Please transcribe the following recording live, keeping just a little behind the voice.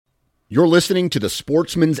You're listening to the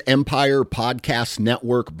Sportsman's Empire Podcast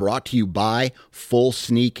Network, brought to you by Full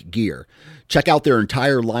Sneak Gear. Check out their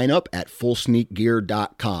entire lineup at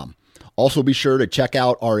fullsneakgear.com. Also be sure to check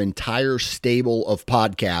out our entire stable of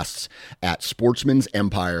podcasts at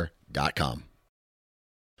sportsmansempire.com.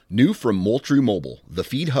 New from Moultrie Mobile, the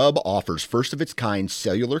Feed Hub offers first-of-its-kind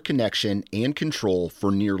cellular connection and control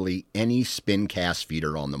for nearly any spin cast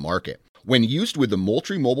feeder on the market. When used with the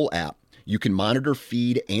Moultrie Mobile app, you can monitor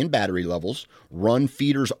feed and battery levels, run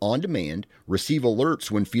feeders on demand, receive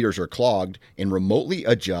alerts when feeders are clogged, and remotely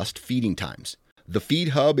adjust feeding times. The Feed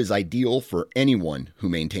Hub is ideal for anyone who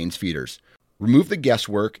maintains feeders. Remove the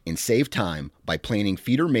guesswork and save time by planning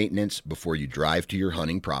feeder maintenance before you drive to your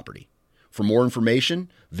hunting property. For more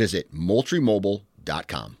information, visit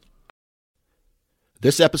MoultrieMobile.com.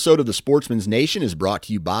 This episode of the Sportsman's Nation is brought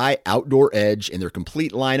to you by Outdoor Edge and their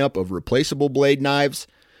complete lineup of replaceable blade knives,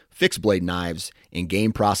 fixed blade knives, and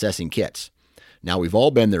game processing kits. Now, we've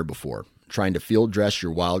all been there before, trying to field dress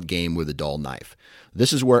your wild game with a dull knife.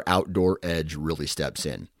 This is where Outdoor Edge really steps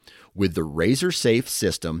in. With the Razor Safe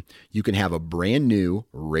system, you can have a brand new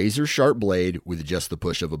razor sharp blade with just the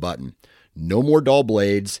push of a button. No more dull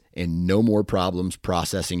blades and no more problems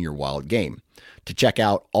processing your wild game. To check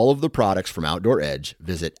out all of the products from Outdoor Edge,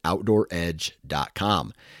 visit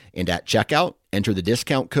OutdoorEdge.com. And at checkout, enter the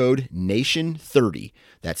discount code NATION30.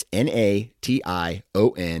 That's NATION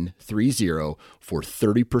 30 for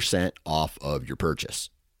 30% off of your purchase.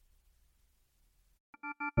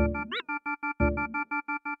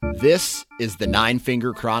 This is the Nine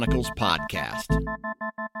Finger Chronicles podcast,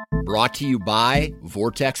 brought to you by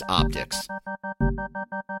Vortex Optics.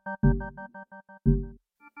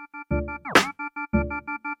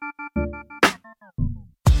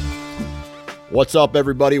 What's up,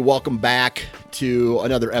 everybody? Welcome back to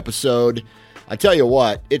another episode. I tell you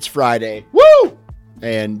what, it's Friday. Woo!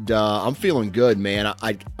 And I'm feeling good, man.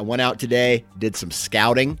 I went out today, did some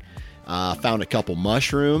scouting, found a couple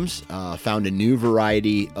mushrooms, found a new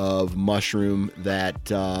variety of mushroom that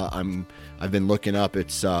I've been looking up.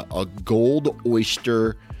 It's a gold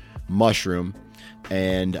oyster mushroom,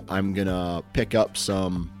 and I'm gonna pick up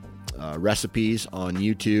some recipes on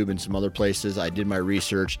YouTube and some other places. I did my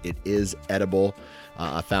research. It is edible.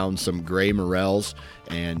 I found some gray morels,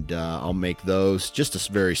 and I'll make those. Just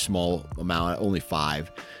a very small amount, only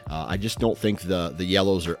 5. I just don't think the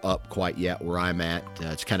yellows are up quite yet where I'm at.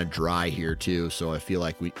 It's kind of dry here too, so I feel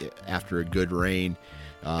like after a good rain,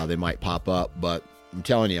 they might pop up. But I'm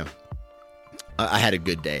telling you, I had a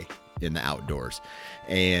good day in the outdoors,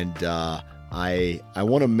 and I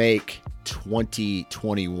want to make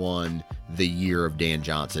 2021 the year of Dan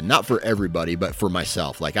Johnson. Not for everybody, but for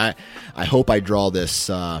myself. Like I hope I draw this,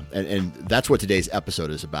 and that's what today's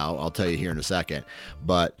episode is about. I'll tell you here in a second.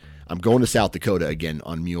 But I'm going to South Dakota again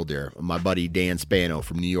on mule deer. My buddy Dan Spano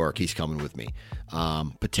from New York, he's coming with me.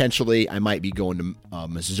 Potentially, I might be going to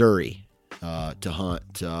Missouri to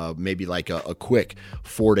hunt, maybe like a quick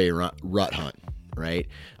 4-day rut hunt. Right?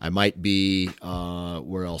 I might be,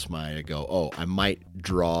 where else might I go? Oh, I might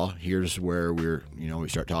draw. Here's where we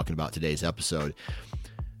start talking about today's episode.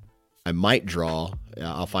 I might draw,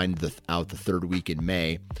 I'll find out the third week in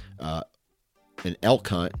May, an elk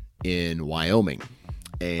hunt in Wyoming.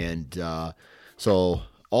 And so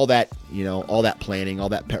all that planning, all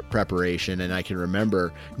that preparation, and I can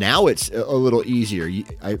remember now it's a little easier.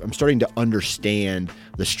 I'm starting to understand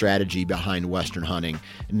the strategy behind Western hunting,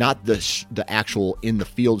 not the actual in the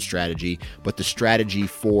field strategy, but the strategy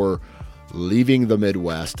for leaving the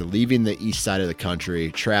Midwest, leaving the east side of the country,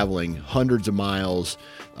 traveling hundreds of miles,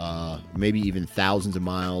 maybe even thousands of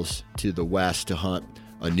miles to the west to hunt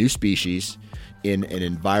a new species in an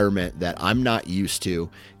environment that I'm not used to.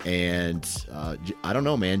 And I don't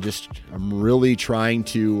know, man, I'm really trying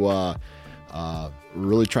to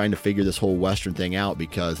figure this whole Western thing out,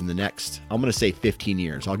 because in the next, I'm going to say 15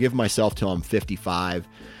 years, I'll give myself till I'm 55.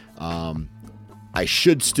 I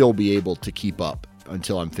should still be able to keep up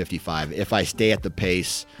until I'm 55 if I stay at the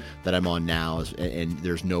pace that I'm on now, and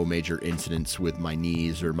there's no major incidents with my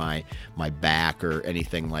knees or my back or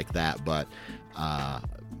anything like that. But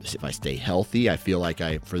if I stay healthy, I feel like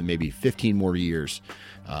for maybe 15 more years,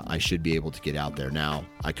 I should be able to get out there. Now,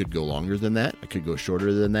 I could go longer than that. I could go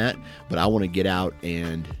shorter than that. But I want to get out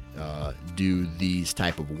and do these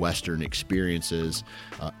type of Western experiences,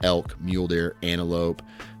 elk, mule deer, antelope,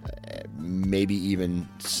 maybe even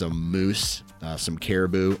some moose, some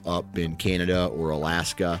caribou up in Canada or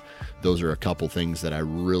Alaska. Those are a couple things that I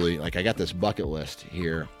really like. I got this bucket list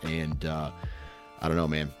here, and I don't know,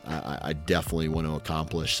 man. I definitely want to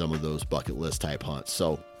accomplish some of those bucket list type hunts.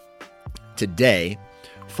 So today,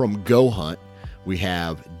 from Go Hunt, we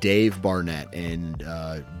have Dave Barnett, and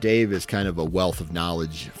Dave is kind of a wealth of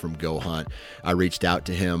knowledge from Go Hunt. I reached out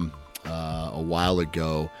to him a while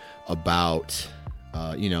ago about,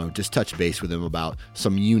 just touch base with him about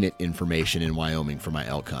some unit information in Wyoming for my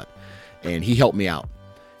elk hunt, and he helped me out,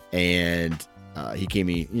 and he gave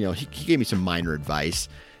me, he gave me some minor advice.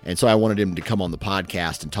 And so I wanted him to come on the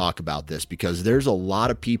podcast and talk about this, because there's a lot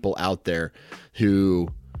of people out there who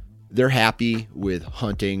they're happy with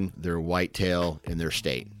hunting their whitetail in their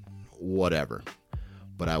state, whatever.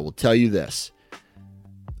 But I will tell you this,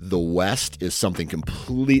 the West is something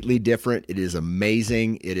completely different. It is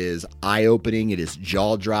amazing. It is eye-opening. It is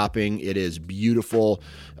jaw-dropping. It is beautiful.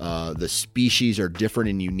 The species are different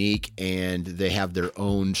and unique, and they have their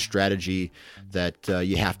own strategy that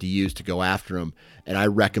you have to use to go after them. And I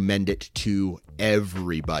recommend it to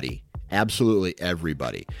everybody, absolutely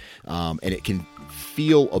everybody. And it can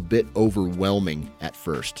feel a bit overwhelming at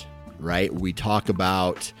first, right? We talk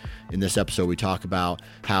about, in this episode, we talk about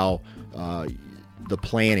how the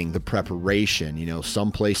planning, the preparation,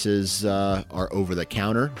 some places are over the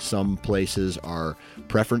counter. Some places are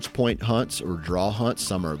preference point hunts or draw hunts.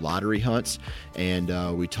 Some are lottery hunts.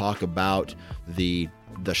 And we talk about the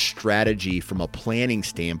strategy from a planning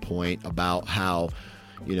standpoint about how,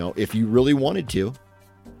 if you really wanted to,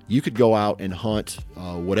 you could go out and hunt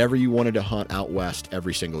whatever you wanted to hunt out west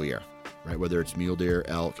every single year, right? Whether it's mule deer,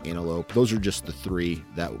 elk, antelope. Those are just the three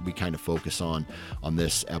that we kind of focus on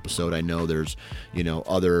this episode. I know there's,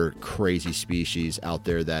 other crazy species out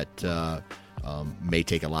there that may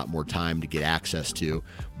take a lot more time to get access to.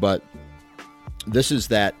 But this is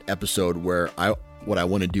that episode where what I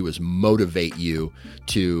want to do is motivate you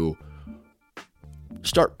to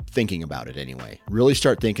start thinking about it anyway. Really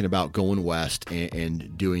start thinking about going west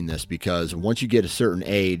and doing this, because once you get a certain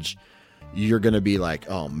age, you're going to be like,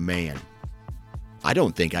 oh man, I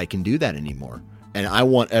don't think I can do that anymore. And I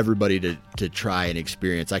want everybody to try and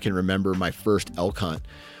experience. I can remember my first elk hunt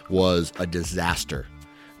was a disaster.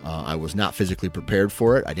 I was not physically prepared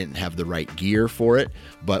for it. I didn't have the right gear for it,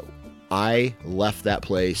 but I left that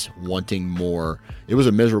place wanting more. It was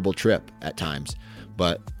a miserable trip at times,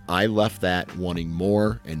 but I left that wanting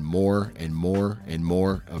more and more and more and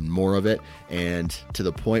more and more of it. And to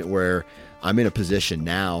the point where I'm in a position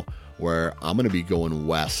now where I'm going to be going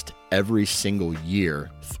west every single year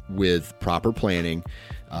with proper planning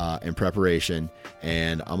and preparation.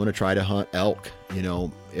 And I'm going to try to hunt elk,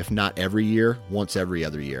 if not every year, once every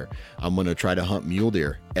other year. I'm going to try to hunt mule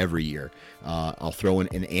deer every year. I'll throw in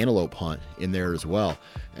an antelope hunt in there as well.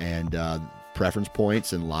 And preference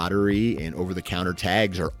points and lottery and over-the-counter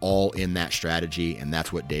tags are all in that strategy, and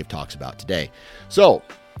that's what Dave talks about today. So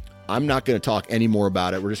I'm not going to talk any more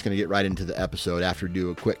about it. We're just going to get right into the episode after we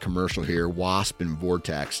do a quick commercial here. Wasp and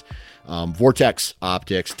Vortex. Vortex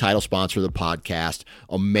Optics, title sponsor of the podcast.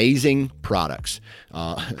 Amazing products.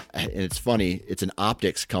 And it's funny, it's an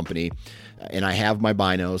optics company, and I have my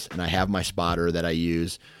binos and I have my spotter that I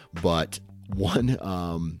use, but one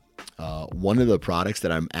of the products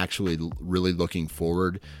that I'm actually really looking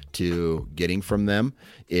forward to getting from them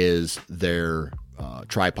is their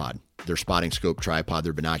tripod, their spotting scope tripod,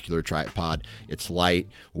 their binocular tripod. It's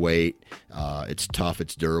lightweight, it's tough,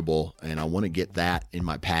 it's durable, and I want to get that in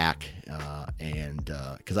my pack.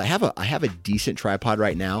 Because I have a decent tripod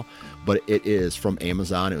right now, but it is from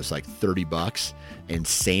Amazon. It was like $30, and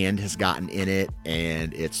sand has gotten in it,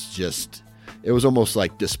 and it was almost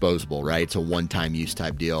like disposable, right? It's a one-time use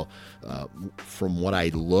type deal. From what I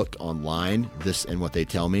looked online, and what they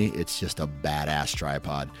tell me, it's just a badass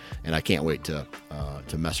tripod, and I can't wait to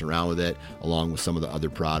mess around with it, along with some of the other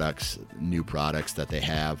products, new products that they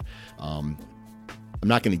have. I'm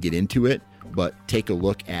not going to get into it, but take a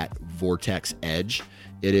look at Vortex Edge.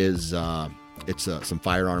 It is some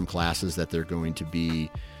firearm classes that they're going to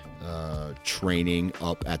be training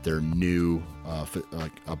up at their new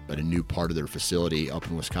up at a new part of their facility up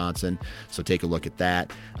in Wisconsin. So take a look at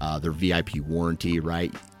that. Their VIP warranty,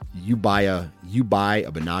 right? You buy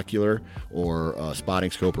a binocular or a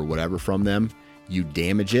spotting scope or whatever from them, you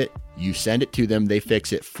damage it, you send it to them, they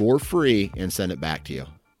fix it for free and send it back to you,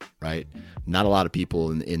 right? Not a lot of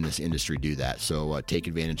people in this industry do that. So take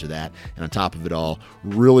advantage of that. And on top of it all,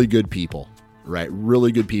 really good people, right?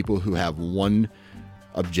 Really good people who have one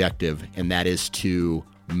objective, and that is to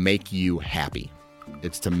make you happy.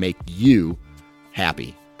 It's to make you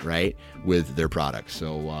happy, right, with their products.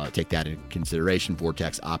 So take that into consideration.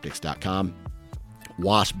 VortexOptics.com.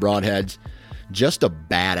 Wasp broadheads, just a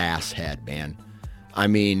badass head, man. I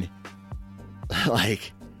mean,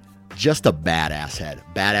 like, just a badass head.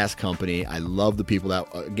 Badass company. I love the people that,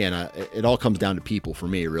 again, it all comes down to people for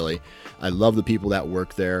me, really. I love the people that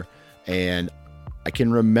work there, and I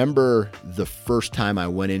can remember the first time I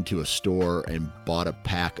went into a store and bought a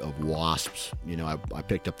pack of wasps. I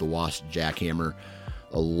picked up the wasp jackhammer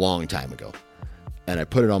a long time ago, and I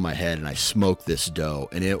put it on my head and I smoked this doe,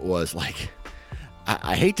 and it was like,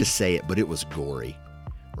 I hate to say it, but it was gory,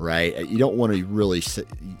 right? You don't want to really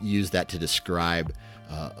use that to describe,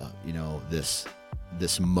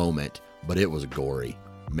 this moment, but it was gory.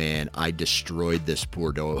 Man, I destroyed this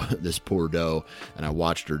poor doe, and I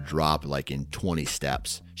watched her drop like in 20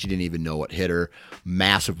 steps. She didn't even know what hit her.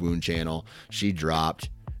 Massive wound channel. She dropped,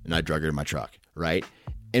 and I drug her in my truck, right?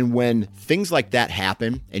 And when things like that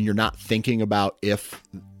happen, and you're not thinking about if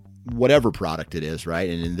whatever product it is, right?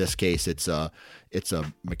 And in this case, it's a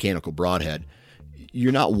mechanical broadhead.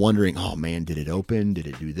 You're not wondering, oh man, did it open? Did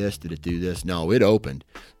it do this? Did it do this? No, it opened.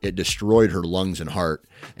 It destroyed her lungs and heart,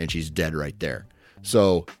 and she's dead right there.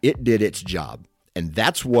 So it did its job. And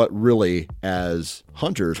that's what really, as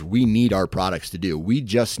hunters, we need our products to do. We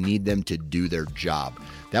just need them to do their job.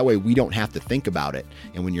 That way we don't have to think about it.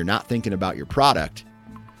 And when you're not thinking about your product,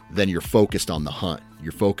 then you're focused on the hunt.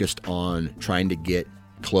 You're focused on trying to get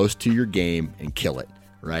close to your game and kill it,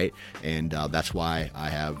 right? And that's why I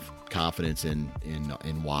have confidence in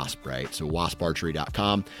Wasp, right? So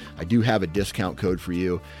wasparchery.com. I do have a discount code for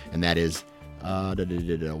you, and that is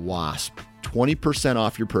Wasp. 20%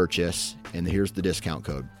 off your purchase, and here's the discount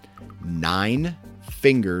code: 9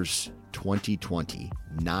 Fingers 2020.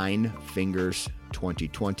 9 Fingers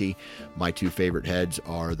 2020. My 2 favorite heads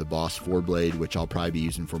are the Boss 4-blade, which I'll probably be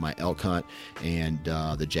using for my elk hunt, and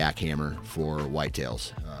the jackhammer for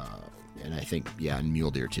whitetails, and I think and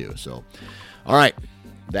mule deer too. So, all right,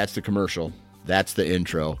 that's the commercial. That's the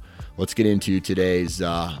intro. Let's get into today's.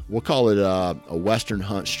 We'll call it a Western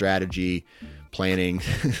hunt strategy planning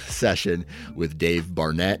session with Dave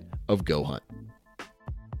Barnett of Go Hunt.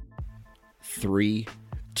 3,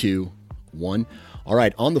 2, 1. All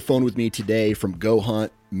right, on the phone with me today from Go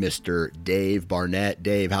Hunt, Mr. Dave Barnett.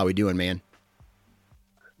 Dave, how we doing, man?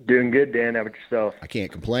 Doing good, Dan. How about yourself? I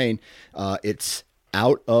can't complain. It's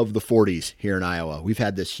out of the 40s here in Iowa. We've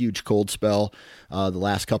had this huge cold spell the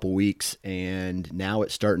last couple weeks, and now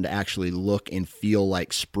it's starting to actually look and feel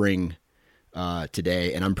like spring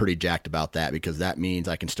today, and I'm pretty jacked about that because that means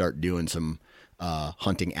I can start doing some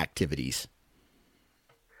hunting activities.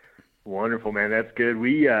 Wonderful, man. That's good.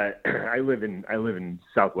 We I live in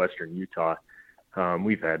southwestern Utah.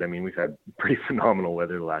 We've had pretty phenomenal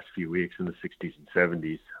weather the last few weeks in the 60s and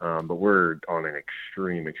 70s, but we're on an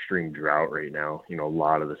extreme drought right now. A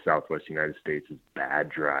lot of the southwest United States is bad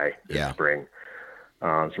dry this spring.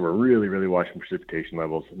 So we're really watching precipitation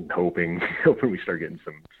levels and hoping we start getting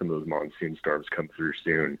some of those monsoon storms come through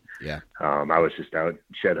soon. Yeah. I was just out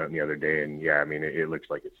shed hunting the other day, and it looks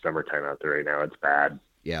like it's summertime out there right now. It's bad.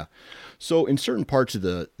 Yeah. So in certain parts of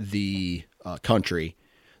the country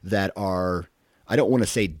that are, I don't want to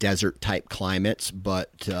say desert type climates,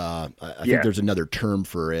 but I think there's another term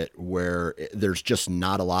for it where there's just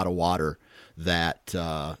not a lot of water that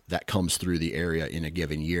comes through the area in a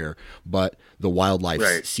given year, but the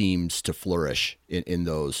wildlife seems to flourish in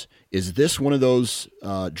those. Is this one of those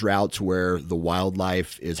droughts where the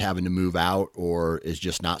wildlife is having to move out or is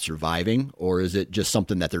just not surviving, or is it just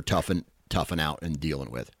something that they're toughing out and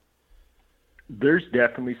dealing with? There's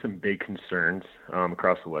definitely some big concerns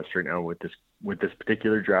across the West right now with this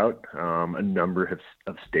particular drought. A number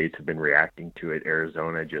of states have been reacting to it.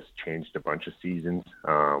 Arizona just changed a bunch of seasons.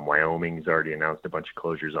 Wyoming's already announced a bunch of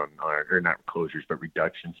closures or not closures, but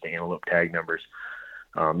reductions to antelope tag numbers.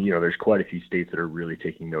 There's quite a few states that are really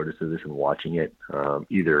taking notice of this and watching it,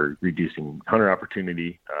 either reducing hunter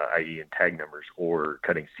opportunity, i.e. in tag numbers, or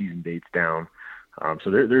cutting season dates down. So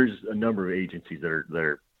there's a number of agencies that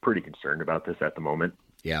are pretty concerned about this at the moment.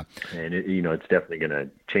 Yeah. And it's definitely going to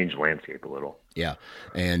change the landscape a little. Yeah.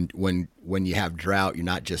 And when you have drought, you're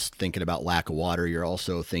not just thinking about lack of water, you're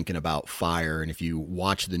also thinking about fire. And if you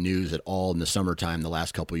watch the news at all in the summertime, the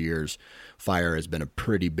last couple of years, fire has been a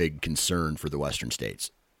pretty big concern for the Western states.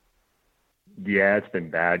 Yeah, it's been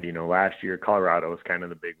bad. Last year, Colorado was kind of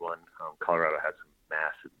the big one. Colorado had some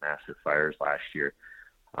massive fires last year.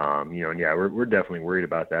 We're definitely worried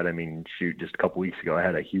about that. I mean, just a couple weeks ago, I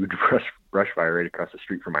had a huge brush fire right across the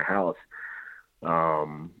street from my house.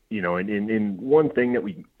 And one thing that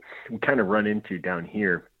we kind of run into down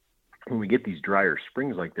here when we get these drier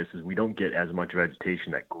springs like this is we don't get as much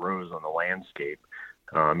vegetation that grows on the landscape.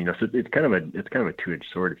 So it's kind of a two-edged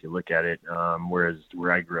sword if you look at it. Whereas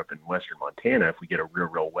where I grew up in western Montana, if we get a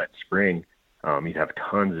real wet spring, you'd have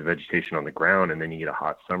tons of vegetation on the ground, and then you get a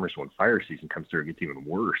hot summer. So when fire season comes through, it gets even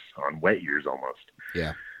worse on wet years almost.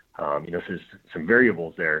 Yeah. So there's some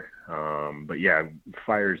variables there. But yeah,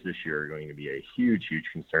 fires this year are going to be a huge, huge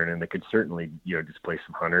concern, and they could certainly, displace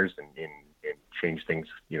some hunters and change things,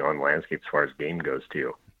 on landscape as far as game goes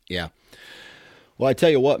too. Yeah. Well, I tell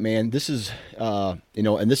you what, man, this is,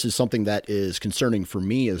 and this is something that is concerning for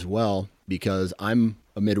me as well, because I'm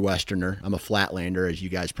a Midwesterner. I'm a flatlander, as you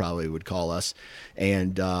guys probably would call us.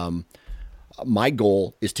 And my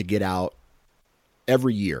goal is to get out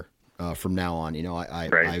every year from now on.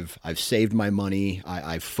 Right. I've saved my money.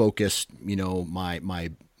 I've focused,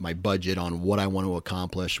 my budget on what I want to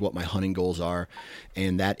accomplish, what my hunting goals are.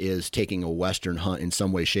 And that is taking a Western hunt in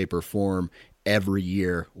some way, shape, or form every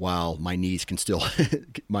year while my knees can still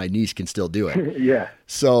do it. Yeah.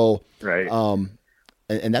 So, right.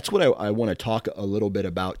 And that's what I want to talk a little bit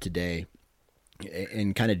about today,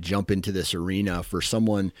 and kind of jump into this arena for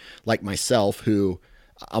someone like myself, who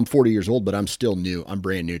I'm 40 years old, but I'm still new. I'm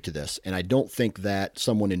brand new to this. And I don't think that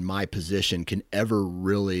someone in my position can ever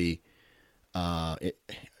really,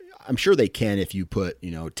 I'm sure they can if you put,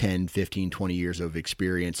 10, 15, 20 years of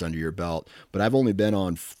experience under your belt, but I've only been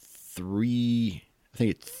on three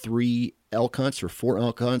elk hunts or 4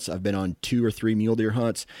 elk hunts. I've been on 2 or 3 mule deer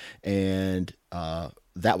hunts, and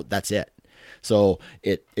that's it. So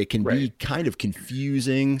it can be kind of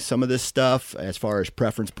confusing, some of this stuff, as far as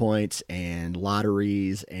preference points and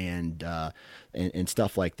lotteries and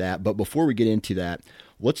stuff like that. But before we get into that,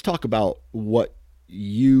 let's talk about what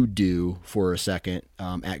you do for a second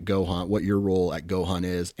at Go Hunt, what your role at Go Hunt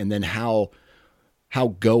is, and then how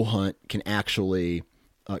Go Hunt can actually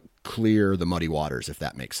clear the muddy waters, if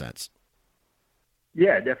that makes sense.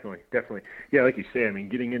 Yeah, definitely. Yeah, like you say, I mean,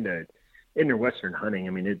 getting into Western hunting,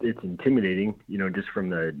 I mean, it's intimidating, just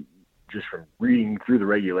from reading through the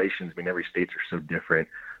regulations. I mean, every states are so different,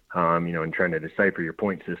 and trying to decipher your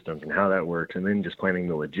point systems and how that works, and then just planning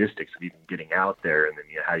the logistics of even getting out there, and then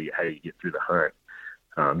how you get through the hunt.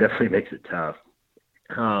 Definitely makes it tough.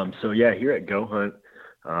 So yeah, here at Go Hunt,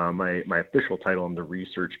 my official title, I'm the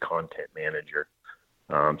research content manager.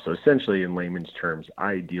 So essentially, in layman's terms,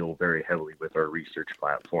 I deal very heavily with our research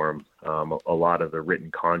platform. A lot of the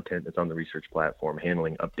written content that's on the research platform,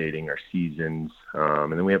 handling, updating our seasons,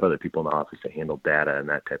 and then we have other people in the office that handle data and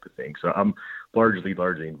that type of thing. So I'm largely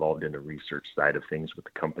involved in the research side of things with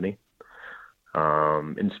the company.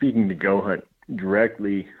 And speaking to Go Hunt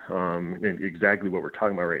directly, and exactly what we're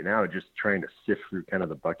talking about right now, just trying to sift through kind of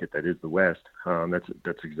the bucket that is the West.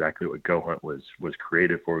 That's exactly what Go Hunt was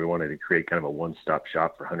created for. We wanted to create kind of a one-stop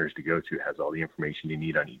shop for hunters to go to. It has all the information you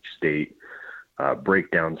need on each state,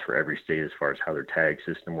 breakdowns for every state as far as how their tag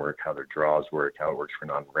system work, how their draws work, how it works for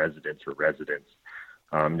non-residents or residents.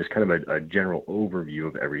 Just kind of a general overview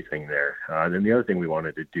of everything there. Then the other thing we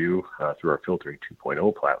wanted to do through our Filtering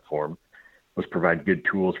 2.0 platform was provide good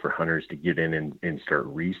tools for hunters to get in and start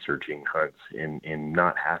researching hunts and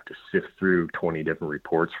not have to sift through 20 different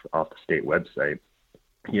reports off the state website.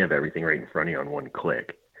 You have everything right in front of you on one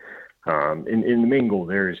click. And the main goal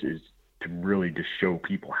there is to really just show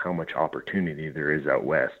people how much opportunity there is out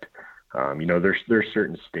West. There's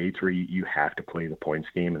certain states where you have to play the points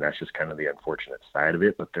game, and that's just kind of the unfortunate side of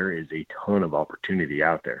it, but there is a ton of opportunity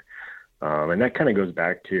out there. And that kind of goes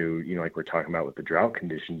back to, like we're talking about with the drought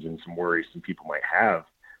conditions and some worries some people might have.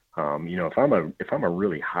 If I'm a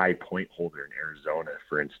really high point holder in Arizona,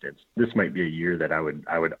 for instance, this might be a year that I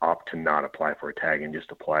would opt to not apply for a tag and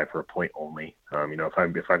just apply for a point only. If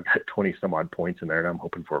I've got 20 some odd points in there and I'm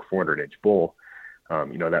hoping for a 400-inch bull,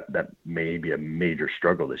 that may be a major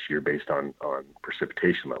struggle this year based on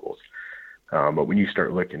precipitation levels. But when you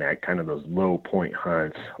start looking at kind of those low point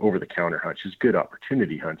hunts, over-the-counter hunts, just good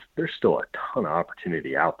opportunity hunts, there's still a ton of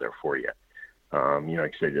opportunity out there for you.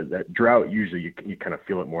 Like I said, that drought, usually you kind of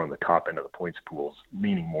feel it more on the top end of the points pools,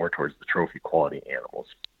 leaning more towards the trophy quality animals.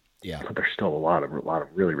 Yeah. But there's still a lot of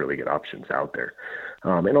really, really good options out there.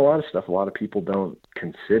 And a lot of stuff a lot of people don't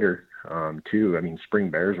consider too. I mean, spring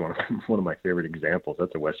bear is one of my favorite examples.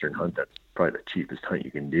 That's a Western hunt that's probably the cheapest hunt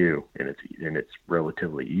you can do, and it's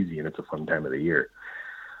relatively easy, and it's a fun time of the year.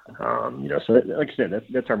 So like I said,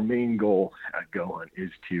 that's our main goal at Go Hunt, is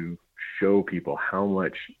to show people how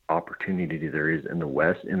much opportunity there is in the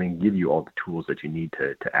West, and then give you all the tools that you need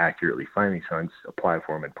to accurately find these hunts, apply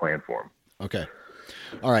for them, and plan for them. Okay.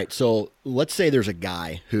 All right. So let's say there's a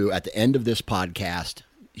guy who, at the end of this podcast,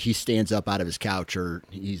 he stands up out of his couch or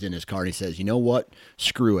he's in his car and he says, you know what?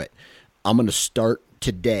 Screw it. I'm going to start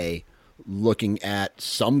today looking at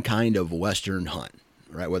some kind of Western hunt,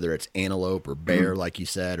 right? Whether it's antelope or bear, like you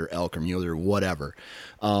said, or elk or mule or whatever.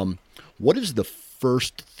 What is the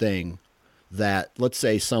first thing that, let's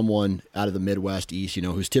say, someone out of the Midwest, East,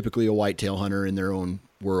 who's typically a whitetail hunter in their own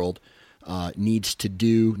world, needs to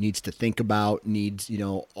do, needs to think about,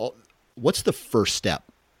 what's the first step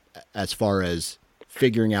as far as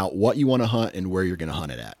figuring out what you want to hunt and where you're going to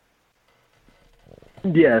hunt it at?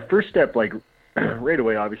 Yeah, first step, like right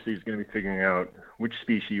away, obviously, is going to be figuring out which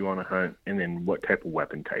species you want to hunt and then what type of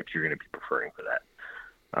weapon types you're going to be preferring for that.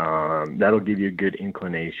 That'll give you a good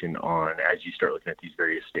inclination on, as you start looking at these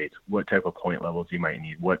various states, what type of point levels you might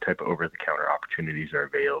need, what type of over-the-counter opportunities are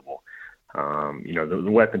available.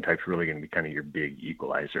 The weapon type's really going to be kind of your big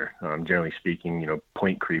equalizer. Generally speaking,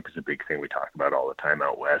 point creep is a big thing we talk about all the time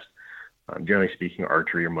out west. Generally speaking,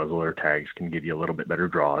 archery or muzzleloader tags can give you a little bit better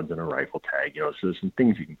draw odds than a rifle tag, so there's some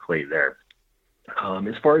things you can play there.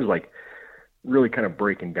 As far as like really kind of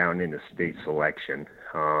breaking down into state selection,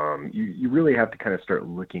 you really have to kind of start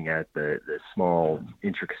looking at the small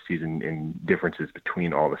intricacies and differences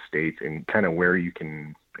between all the states and kind of where you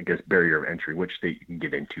can, I guess, barrier of entry, which state you can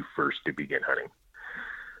get into first to begin hunting.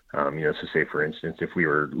 So say for instance, if we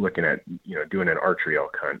were looking at, doing an archery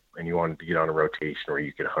elk hunt and you wanted to get on a rotation where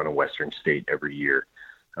you could hunt a Western state every year,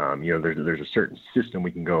 there's a certain system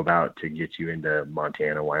we can go about to get you into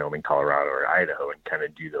Montana, Wyoming, Colorado, or Idaho and kind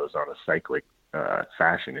of do those on a cyclic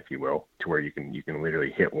fashion, if you will, to where you can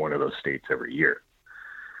literally hit one of those states every year.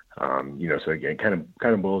 So again, kind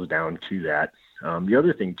of boils down to that. The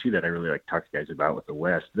other thing too that I really like to talk to guys about with the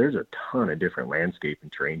West, there's a ton of different landscape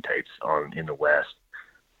and terrain types in the West.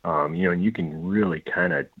 And you can really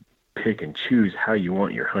kind of pick and choose how you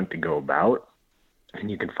want your hunt to go about, and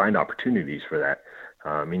you can find opportunities for that.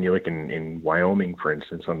 You look in Wyoming, for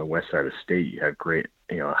instance, on the west side of the state, you have great,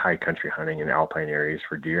 high country hunting and alpine areas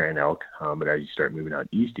for deer and elk. But as you start moving out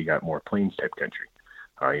east, you got more plains type country.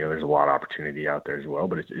 There's a lot of opportunity out there as well,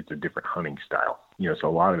 but it's a different hunting style. So a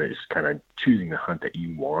lot of it is kind of choosing the hunt that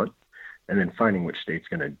you want and then finding which state's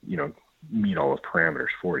going to, meet all those parameters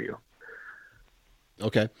for you.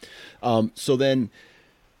 Okay. So then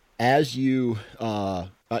as you,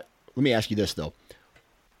 let me ask you this though.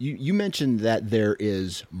 You mentioned that there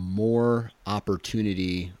is more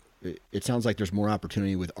opportunity. It sounds like there's more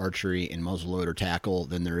opportunity with archery and muzzleloader tackle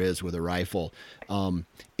than there is with a rifle.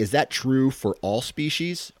 Is that true for all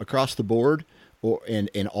species across the board, or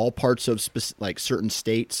in all parts of like certain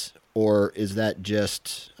states, or is that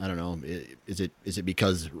just, I don't know, is it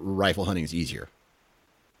because rifle hunting is easier?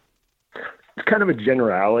 It's kind of a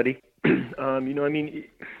generality.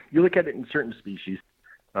 You look at it in certain species.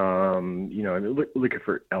 Look at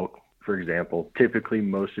for elk, for example. Typically,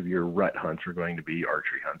 most of your rut hunts are going to be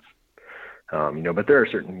archery hunts. But there are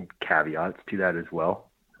certain caveats to that as well.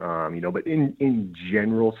 But in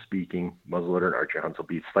general speaking, muzzleloader and archery hunts will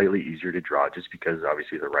be slightly easier to draw just because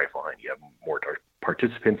obviously the rifle hunt, you have more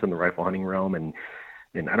participants in the rifle hunting realm, and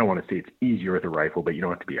I don't want to say it's easier with a rifle, but you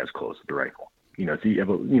don't have to be as close with the rifle. So you have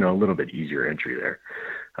a little bit easier entry there.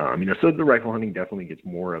 So the rifle hunting definitely gets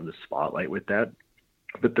more of the spotlight with that.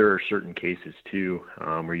 But there are certain cases too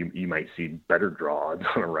where you might see better draw odds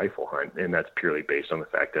on a rifle hunt, and that's purely based on the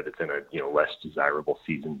fact that it's in a less desirable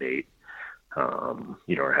season date,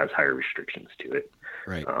 or has higher restrictions to it.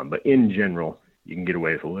 Right. But in general, you can get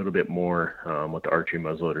away with a little bit more with the archery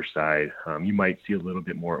muzzleloader side. You might see a little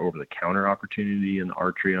bit more over-the-counter opportunity in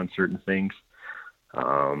archery on certain things.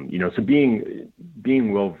 So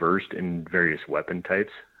being well versed in various weapon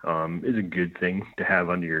types is a good thing to have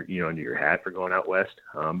under your hat for going out west.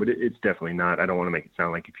 But it's definitely not. I don't want to make it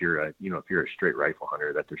sound like if you're a straight rifle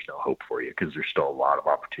hunter that there's no hope for you, because there's still a lot of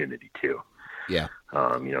opportunity too. Yeah.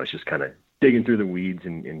 It's just kind of digging through the weeds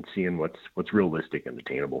and seeing what's realistic and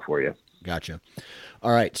attainable for you. Gotcha.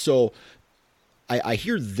 All right. So I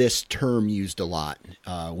hear this term used a lot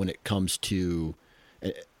when it comes to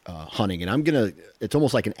hunting, and it's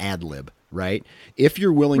almost like an ad lib, right? If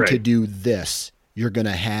you're willing to do this, you're going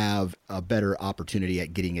to have a better opportunity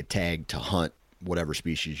at getting a tag to hunt whatever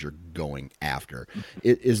species you're going after.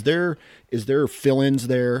 Is there fill-ins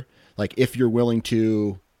there? Like if you're willing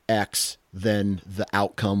to X, then the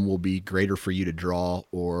outcome will be greater for you to draw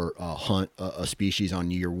or hunt a species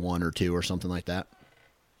on year 1 or 2 or something like that?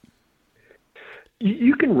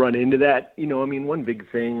 You can run into that. One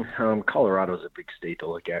big thing, Colorado is a big state to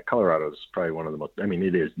look at. Colorado is probably one of the most,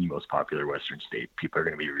 it is the most popular Western state people are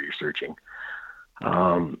going to be researching.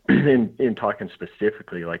 In talking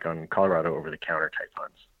specifically like on Colorado over-the-counter type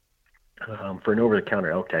hunts. For an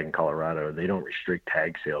over-the-counter elk tag in Colorado, they don't restrict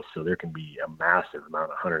tag sales, so there can be a massive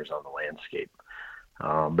amount of hunters on the landscape.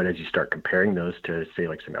 But as you start comparing those to, say,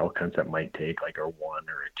 like some elk hunts that might take like a 1 or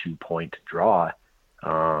a 2 point draw,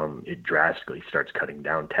 it drastically starts cutting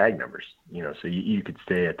down tag numbers. So you could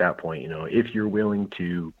say at that point, if you're willing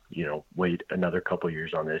to, wait another couple of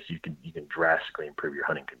years on this, you can drastically improve your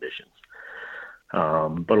hunting conditions.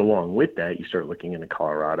 But along with that, you start looking into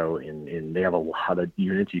Colorado, and they have a lot of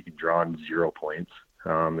units you can draw on 0 points.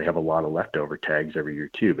 They have a lot of leftover tags every year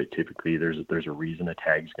too, but typically there's a reason a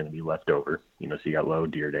tag's going to be left over. So you got low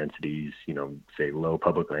deer densities, say low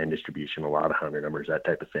public land distribution, a lot of hunter numbers, that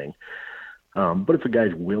type of thing. But if a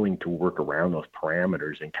guy's willing to work around those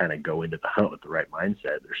parameters and kind of go into the hunt with the right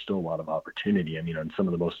mindset, there's still a lot of opportunity. On some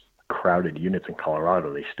of the most crowded units in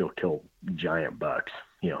Colorado, they still kill giant bucks,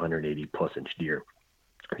 180 plus inch deer.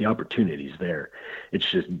 The opportunity's there. It's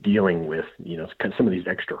just dealing with, kind of some of these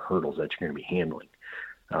extra hurdles that you're going to be handling.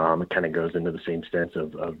 It kind of goes into the same sense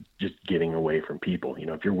of just getting away from people.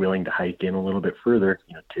 If you're willing to hike in a little bit further,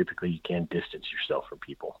 typically you can distance yourself from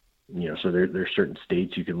people. So there's certain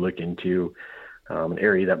states you could look into, an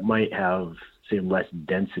area that might have, say, less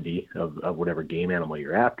density of whatever game animal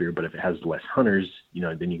you're after, but if it has less hunters,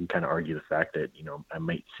 then you can kind of argue the fact that, I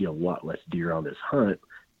might see a lot less deer on this hunt,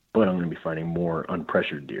 but I'm going to be finding more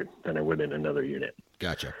unpressured deer than I would in another unit.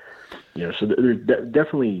 Gotcha. So there's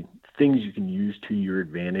definitely things you can use to your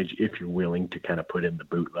advantage if you're willing to kind of put in the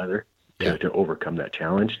boot leather to overcome that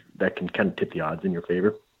challenge. That can kind of tip the odds in your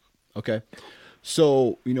favor. Okay.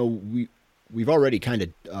 So, we've already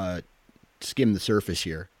kind of skimmed the surface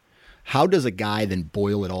here. How does a guy then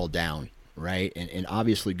boil it all down, right? And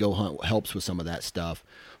obviously Go Hunt helps with some of that stuff.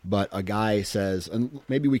 But a guy says, and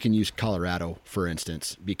maybe we can use Colorado, for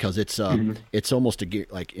instance, because it's it's almost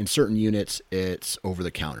like in certain units, it's over the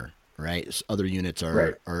counter, right? Other units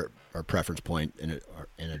are preference point in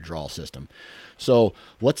a draw system. So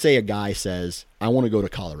let's say a guy says, I want to go to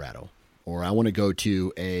Colorado, or I want to go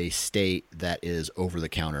to a state that is over the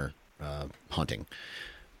counter hunting.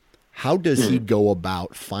 How does he go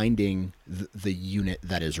about finding the unit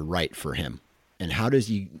that is right for him? And how does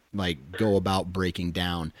he go about breaking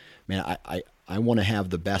down, man, I want to have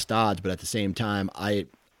the best odds, but at the same time, I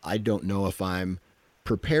don't know if I'm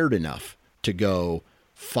prepared enough to go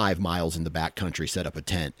 5 miles in the back country, set up a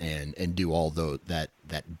tent and do all that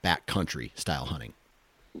back country style hunting.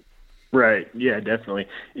 Right. Yeah, definitely.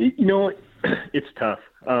 It's tough.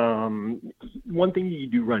 One thing you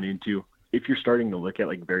do run into if you're starting to look at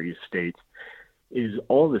various states is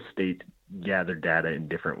all the states gather data in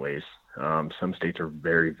different ways. Some states are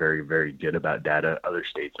very, very, very good about data. Other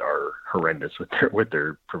states are horrendous with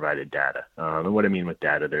their provided data. And what I mean with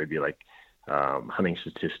data, there would be hunting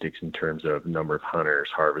statistics in terms of number of hunters,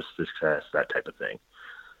 harvest success, that type of thing.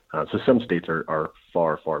 So some states are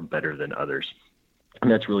far, far better than others. And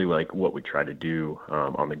that's really what we try to do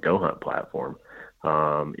on the Go Hunt platform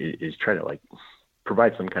is try to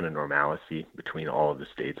provide some kind of normalcy between all of the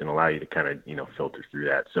states and allow you to kind of, filter through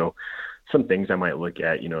that. So some things I might look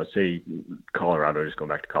at, say Colorado, just going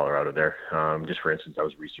back to Colorado there. Just for instance, I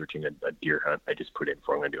was researching a deer hunt. I just put in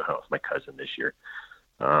for, I'm going to do a hunt with my cousin this year.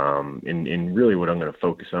 And really what I'm going to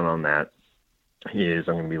focus on that is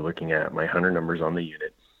I'm going to be looking at my hunter numbers on the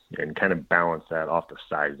unit and kind of balance that off the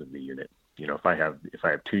size of the unit. If I have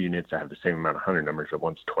 2 units, I have the same amount of hunter numbers, but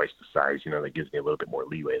one's twice the size, that gives me a little bit more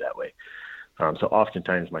leeway that way. So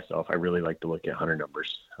oftentimes myself, I really like to look at hunter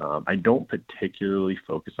numbers. I don't particularly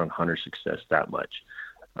focus on hunter success that much.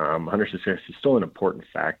 Hunter success is still an important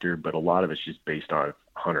factor, but a lot of it's just based on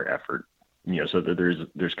hunter effort. So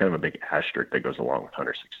there's kind of a big asterisk that goes along with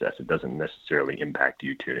hunter success. It doesn't necessarily impact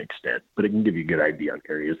you to an extent, but it can give you a good idea on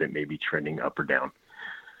areas that may be trending up or down.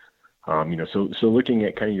 So looking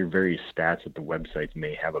at kind of your various stats that the websites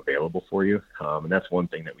may have available for you. And that's one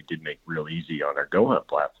thing that we did make real easy on our Go Hunt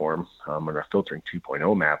platform. On our Filtering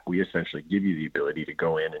 2.0 map, we essentially give you the ability to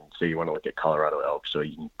go in and say you want to look at Colorado elk. So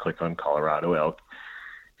you can click on Colorado elk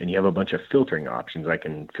and you have a bunch of filtering options. I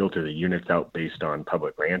can filter the units out based on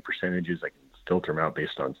public land percentages. I can filter them out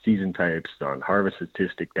based on season types, on harvest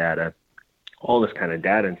statistic data, all this kind of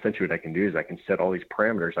data. And essentially what I can do is I can set all these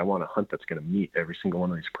parameters. I want a hunt that's going to meet every single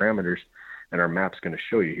one of these parameters, and our map's going to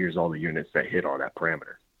show you here's all the units that hit all that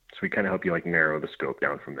parameter. So we kind of help you narrow the scope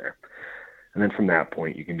down from there. And then from that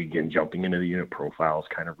point, you can begin jumping into the unit profiles,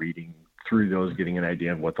 kind of reading through those, getting an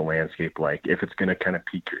idea of what the landscape like, if it's going to kind of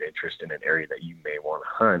pique your interest in an area that you may want to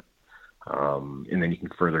hunt. And then you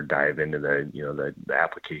can further dive into the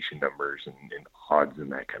application numbers and odds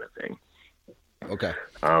and that kind of thing. Okay.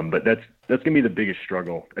 But that's going to be the biggest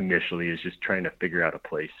struggle initially, is just trying to figure out a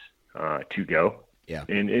place to go. Yeah.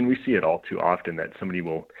 And we see it all too often that somebody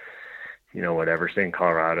will, say in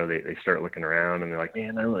Colorado, they start looking around and they're like,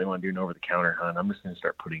 man, I really want to do an over-the-counter hunt. I'm just going to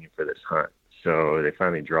start putting in for this hunt. So they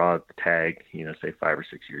finally draw the tag, say 5 or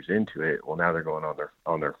 6 years into it. Well, now they're going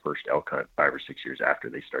on their first elk hunt 5 or 6 years after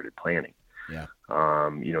they started planning. Yeah.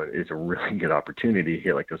 It's a really good opportunity to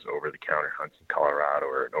hit like those over-the-counter hunts in Colorado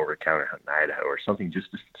or an over-the-counter hunt in Idaho or something,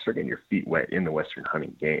 just to start getting your feet wet in the Western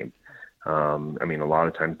hunting game. A lot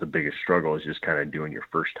of times the biggest struggle is just kind of doing your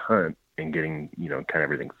first hunt and getting, kind of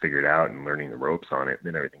everything figured out and learning the ropes on it. And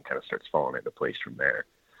then everything kind of starts falling into place from there.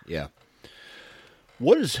 Yeah.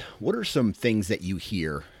 What are some things that you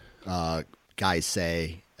hear guys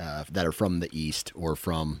say that are from the East or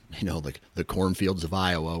from, the cornfields of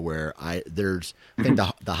Iowa, where I think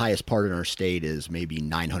the highest part in our state is maybe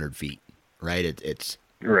 900 feet, right? It's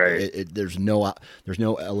right. There's no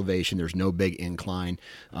elevation. There's no big incline.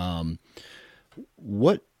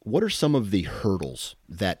 What are some of the hurdles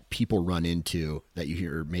that people run into that you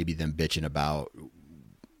hear maybe them bitching about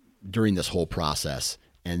during this whole process?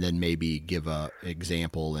 And then maybe give a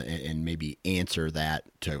example and maybe answer that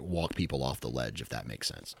to walk people off the ledge, if that makes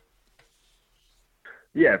sense.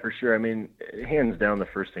 Yeah, for sure. Hands down, the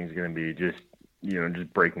first thing is going to be just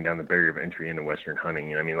breaking down the barrier of entry into Western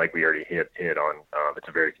hunting. Like we already hit on, it's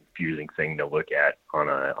a very confusing thing to look at on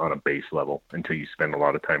a base level until you spend a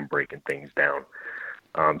lot of time breaking things down.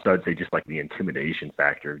 So I'd say just like the intimidation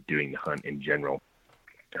factor of doing the hunt in general.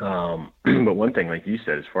 But one thing, like you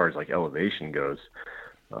said, as far as like elevation goes,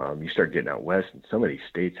 you start getting out west, and some of these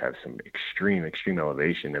states have some extreme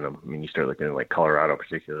elevation in them. You start looking at like Colorado,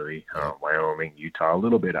 particularly, Wyoming, Utah, a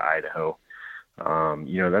little bit of Idaho.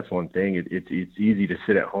 That's one thing. It's easy to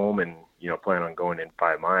sit at home and plan on going in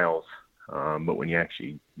 5 miles, but when you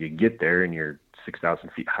get there and you're 6,000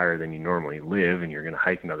 feet higher than you normally live, and you're going to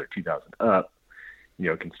hike another 2,000 up,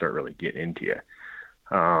 it can start really getting into you.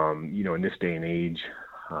 In this day and age,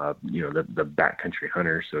 the backcountry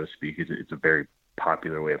hunter, so to speak, it's a very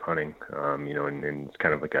popular way of hunting, and it's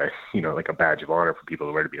kind of like a badge of honor for people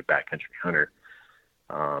who wear to be a backcountry hunter.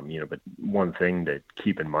 But one thing to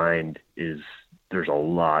keep in mind is there's a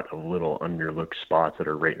lot of little underlooked spots that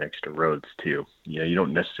are right next to roads too. You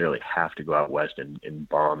don't necessarily have to go out west and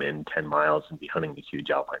bomb in 10 miles and be hunting these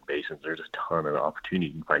huge alpine basins. There's a ton of opportunity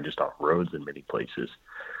you can find just off roads in many places.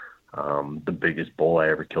 The biggest bull I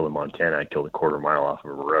ever killed in Montana, I killed a quarter mile off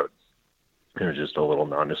of a road. It was just a little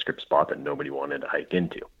nondescript spot that nobody wanted to hike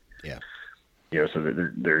into. Yeah. So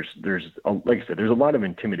there's like I said, there's a lot of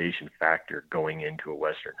intimidation factor going into a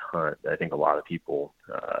Western hunt. I think a lot of people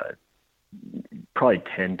probably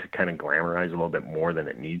tend to kind of glamorize a little bit more than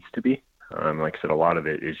it needs to be. Like I said, a lot of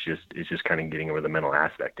it is just kind of getting over the mental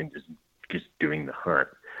aspect and just doing the hunt.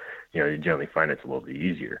 You generally find it's a little bit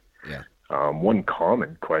easier. Yeah. One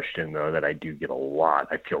common question, though, that I do get a lot,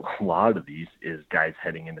 I feel a lot of these, is guys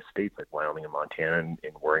heading into states like Wyoming and Montana and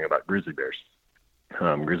worrying about grizzly bears.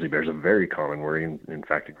 Grizzly bears are very common worry. In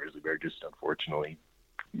fact, a grizzly bear just unfortunately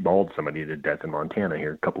mauled somebody to death in Montana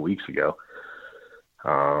here a couple weeks ago.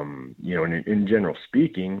 In general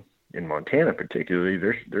speaking, in Montana particularly,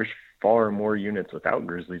 there's far more units without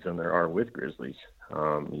grizzlies than there are with grizzlies.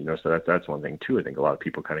 So that's one thing too. I think a lot of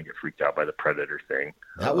people kind of get freaked out by the predator thing.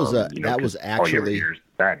 That was actually all you hear is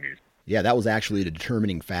bad news. Yeah, that was actually the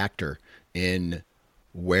determining factor in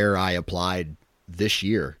where I applied this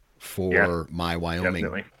year for my Wyoming.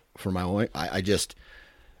 Definitely. For my Wyoming,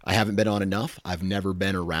 I haven't been on enough. I've never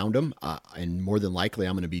been around them, and more than likely,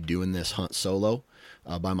 I'm going to be doing this hunt solo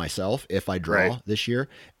by myself if I draw this year.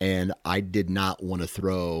 And I did not want to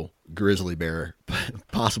throw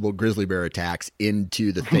possible grizzly bear attacks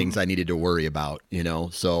into the things I needed to worry about.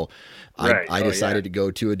 So I decided to go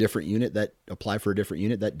to a different unit apply for a different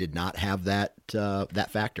unit that did not have that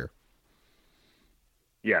factor.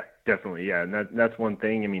 Yeah, definitely. Yeah, and that's one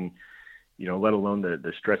thing. Let alone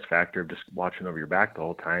the stress factor of just watching over your back the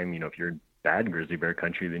whole time. If you're in bad grizzly bear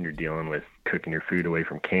country, then you're dealing with cooking your food away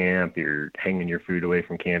from camp, you're hanging your food away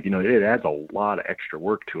from camp. It adds a lot of extra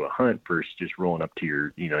work to a hunt versus just rolling up to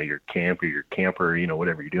your camp or your camper,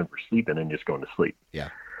 whatever you're doing for sleeping and just going to sleep. Yeah.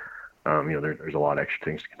 There's a lot of extra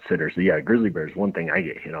things to consider. So yeah, grizzly bear is one thing I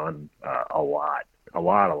get hit on a lot.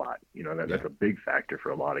 That's a big factor for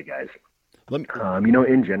a lot of guys.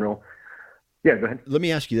 In general. Yeah, go ahead. Let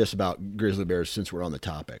me ask you this about grizzly bears since we're on the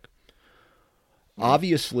topic.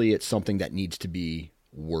 Obviously, it's something that needs to be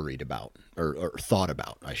worried about or thought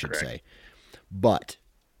about, I should say. But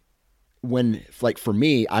for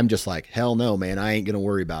me, I'm just like, hell no, man, I ain't going to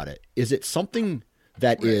worry about it. Is it something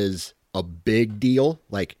that is a big deal?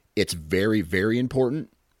 Like it's very, very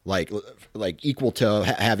important? Like equal to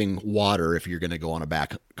having water if you're going to go on a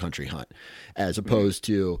backcountry hunt as opposed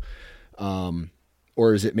to,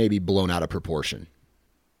 or is it maybe blown out of proportion?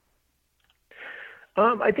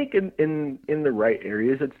 I think in the right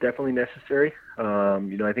areas, it's definitely necessary. I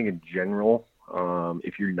think in general,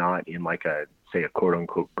 if you're not in like a quote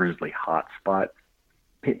unquote grizzly hot spot,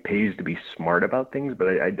 it pays to be smart about things, but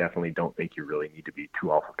I definitely don't think you really need to be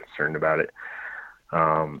too awful concerned about it.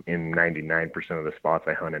 In 99% of the spots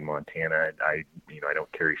I hunt in Montana, I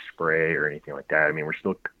don't carry spray or anything like that. I mean, we're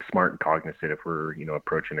still smart and cognizant if we're,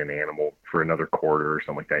 approaching an animal for another quarter or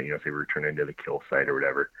something like that, say we're returning to the kill site or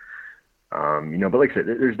whatever. But like I said,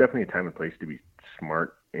 there's definitely a time and place to be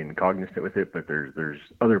smart and cognizant with it, but there's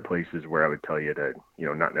other places where I would tell you to,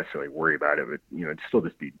 not necessarily worry about it, but, still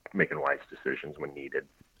just be making wise decisions when needed.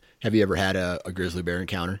 Have you ever had a grizzly bear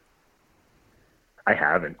encounter? I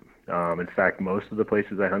haven't. In fact, most of the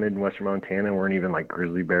places I hunted in western Montana weren't even like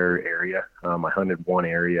grizzly bear area. I hunted one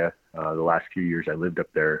area the last few years I lived up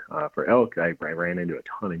there for elk. I ran into a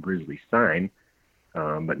ton of grizzly sign,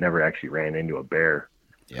 but never actually ran into a bear.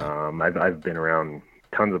 Yeah. I've been around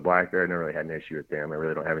tons of black bear. I never really had an issue with them. I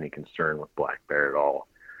really don't have any concern with black bear at all.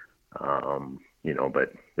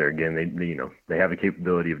 But there again, they have the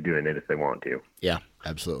capability of doing it if they want to. Yeah,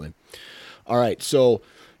 absolutely. All right. So,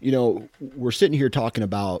 we're sitting here talking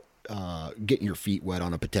about getting your feet wet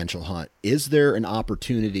on a potential hunt. Is there an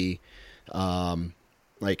opportunity, what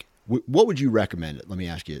would you recommend? Let me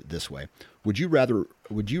ask you this way. Would you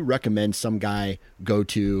recommend some guy go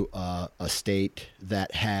to a state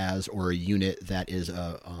that has, or a unit that is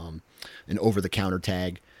an over-the-counter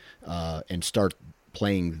tag and start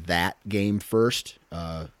playing that game first,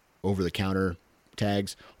 over-the-counter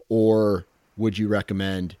tags? Or would you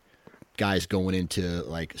recommend guys going into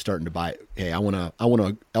starting to buy, hey, I want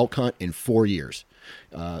to elk hunt in 4 years.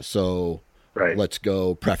 Right. Let's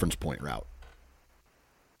go preference point route.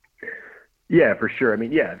 Yeah, for sure. I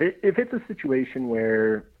mean, yeah, if it's a situation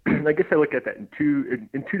where, I guess I look at that in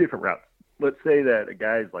two different routes. Let's say that a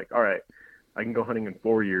guy's like, all right, I can go hunting in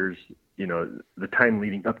 4 years. The time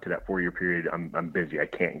leading up to that 4-year period, I'm busy. I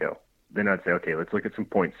can't go. Then I'd say, okay, let's look at some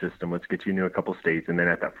point system. Let's get you into a couple states. And then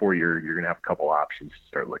at that 4-year, you're going to have a couple options to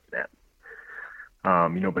start looking at.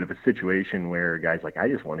 But if it's a situation where a guy's like, I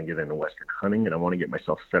just want to get into Western hunting and I want to get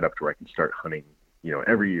myself set up to where I can start hunting,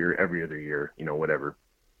 every year, every other year, whatever.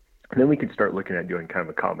 And then we can start looking at doing kind of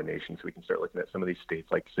a combination. So we can start looking at some of these states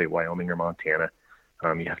like, say, Wyoming or Montana.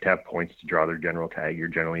 You have to have points to draw their general tag. You're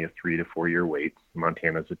generally a 3 to 4 year wait.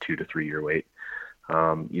 Montana's a 2 to 3 year wait.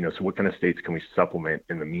 So what kind of states can we supplement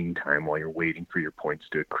in the meantime while you're waiting for your points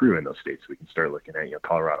to accrue in those states? We can start looking at,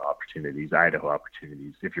 Colorado opportunities, Idaho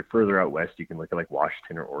opportunities. If you're further out west, you can look at like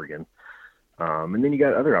Washington or Oregon. And then you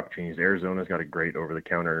got other opportunities. Arizona's got a great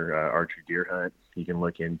over-the-counter archery deer hunt you can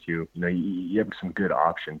look into. You have some good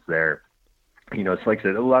options there. It's like I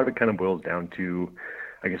said, a lot of it kind of boils down to,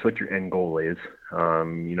 I guess, what your end goal is.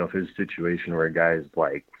 If there's a situation where a guy's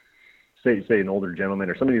like, say an older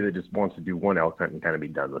gentleman or somebody that just wants to do one elk hunt and kind of be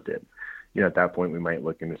done with it. At that point, we might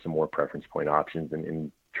look into some more preference point options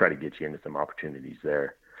and try to get you into some opportunities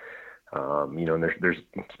there. And there's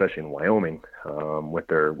especially in Wyoming, with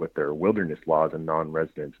their wilderness laws and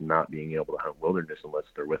non-residents not being able to hunt wilderness unless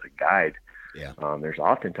they're with a guide. Yeah. There's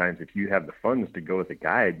oftentimes, if you have the funds to go with a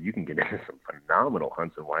guide, you can get into some phenomenal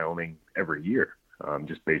hunts in Wyoming every year,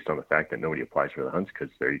 just based on the fact that nobody applies for the hunts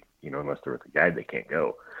because they're, unless they're with a guide, they can't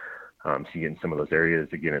go. So you get in some of those areas,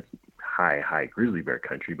 again, it's high grizzly bear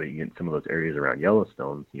country, but you get in some of those areas around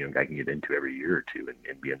Yellowstone, a guy can get into every year or two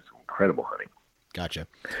and be in some incredible hunting. Gotcha.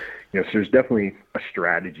 So there's definitely a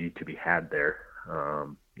strategy to be had there,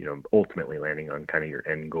 ultimately landing on kind of your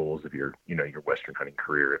end goals of your, your Western hunting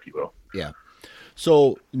career, if you will. Yeah.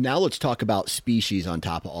 So now let's talk about species on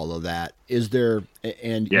top of all of that. Is there,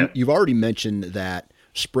 and yeah. You've already mentioned that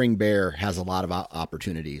spring bear has a lot of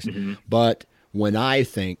opportunities, mm-hmm. But when I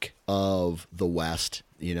think of the West,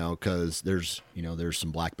 cause there's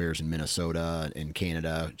some black bears in Minnesota and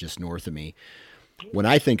Canada just north of me. When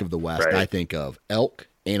I think of the West, right. I think of elk,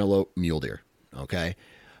 antelope, mule deer. Okay.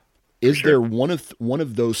 Is there one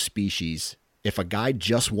of those species, if a guy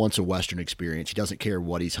just wants a Western experience, he doesn't care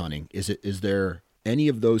what he's hunting, is there any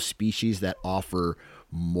of those species that offer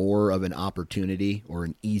more of an opportunity or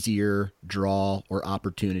an easier draw or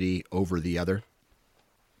opportunity over the other?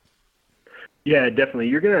 Yeah, definitely.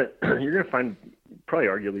 You're gonna find probably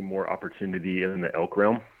arguably more opportunity in the elk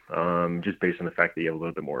realm, just based on the fact that you have a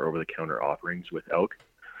little bit more over-the-counter offerings with elk.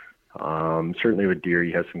 Certainly with deer,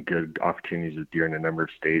 you have some good opportunities with deer in a number of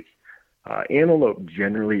states. Antelope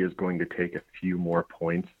generally is going to take a few more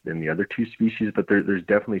points than the other two species, but there's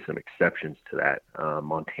definitely some exceptions to that.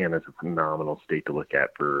 Montana is a phenomenal state to look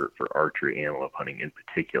at for archery antelope hunting in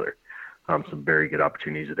particular. Some very good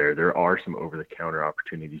opportunities there. There are some over-the-counter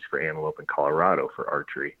opportunities for antelope in Colorado for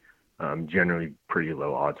archery. Generally pretty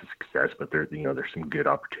low odds of success, but there's some good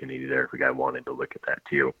opportunity there if a guy wanted to look at that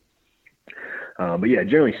too. But yeah,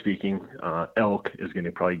 generally speaking, elk is going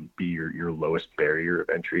to probably be your lowest barrier of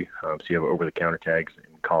entry. So you have over-the-counter tags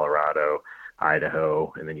in Colorado,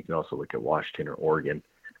 Idaho, and then you can also look at Washington or Oregon.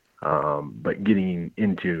 But getting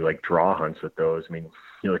into like draw hunts with those, I mean,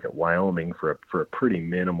 you look at Wyoming for a pretty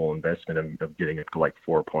minimal investment of getting up to like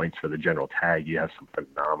 4 points for the general tag. You have some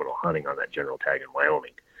phenomenal hunting on that general tag in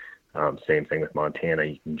Wyoming. Same thing with Montana.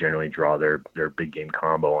 You can generally draw their big game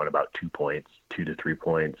combo on about 2 points, 2 to 3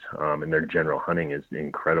 points. And their general hunting is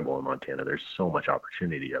incredible in Montana. There's so much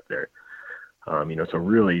opportunity up there. So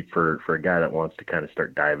really for a guy that wants to kind of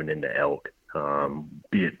start diving into elk,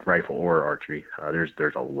 be it rifle or archery,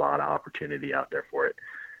 there's a lot of opportunity out there for it.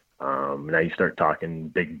 Now you start talking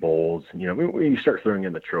big bulls, when you start throwing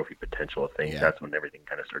in the trophy potential of things, that's when everything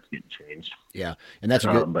kind of starts getting changed. Yeah. And that's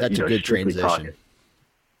a good transition.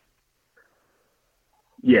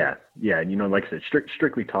 Yeah. And like I said,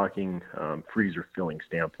 strictly talking freezer filling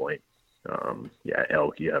standpoint,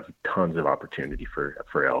 elk, you have tons of opportunity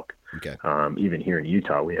for elk. Okay. Even here in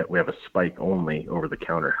Utah, we have a spike only over the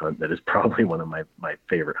counter hunt that is probably one of my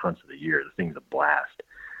favorite hunts of the year. The thing's a blast.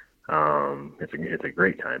 It's a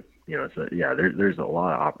great time. There's a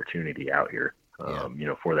lot of opportunity out here.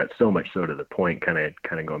 For that. So much so to the point, kind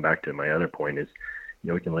of going back to my other point is,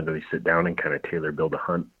 we can literally sit down and kind of tailor build a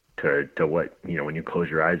hunt to what, when you close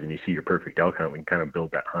your eyes and you see your perfect elk hunt, we can kind of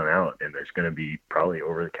build that hunt out, and there's going to be probably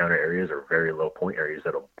over the counter areas or very low point areas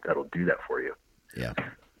that'll do that for you.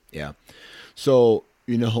 Yeah. So,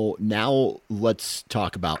 now let's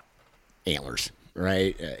talk about antlers,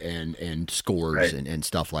 right? And scores, right, and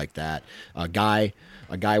stuff like that. A guy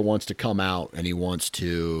wants to come out and he wants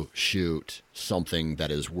to shoot something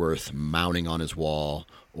that is worth mounting on his wall,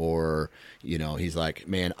 or, he's like,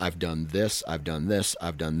 man, I've done this.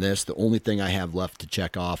 The only thing I have left to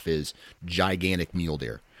check off is gigantic mule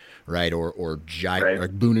deer, right? Or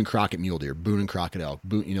Boone and Crockett mule deer, Boone and Crockett elk,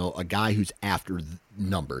 a guy who's after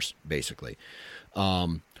numbers, basically.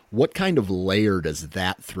 What kind of layer does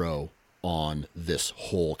that throw on this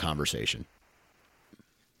whole conversation?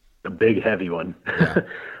 A big, heavy one. Yeah.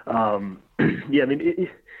 I mean,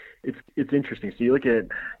 it's interesting. So you look at,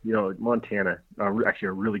 Montana, actually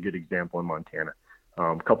a really good example in Montana.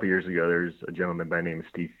 A couple years ago, there's a gentleman by the name of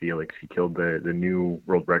Steve Felix. He killed the new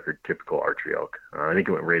world record typical archery elk. I think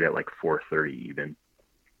it went right at like 430 even.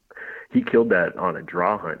 He killed that on a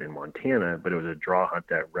draw hunt in Montana, but it was a draw hunt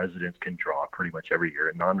that residents can draw pretty much every year,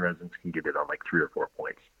 and non-residents can get it on like 3 or 4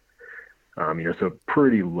 points. So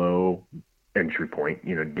pretty low entry point,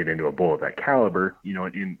 to get into a bull of that caliber,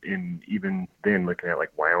 in even then looking at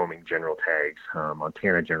like Wyoming general tags,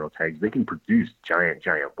 Montana general tags, they can produce giant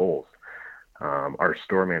bulls. Our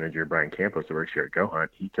store manager, Brian Campos, that works here at Go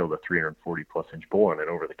Hunt, he killed a 340 plus inch bull on an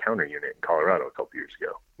over the counter unit in Colorado a couple years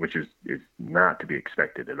ago, which is not to be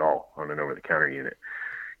expected at all on an over the counter unit.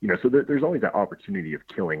 So there's always that opportunity of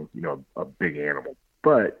killing, a big animal.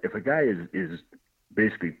 But if a guy is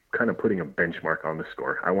basically kind of putting a benchmark on the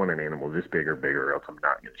score, I want an animal this big or bigger, or else I'm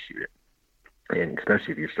not going to shoot it. And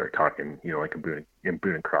especially if you start talking, like a Boone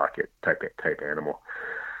and Crockett type animal,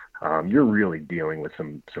 you're really dealing with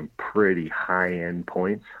some pretty high end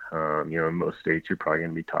points. In most states, you're probably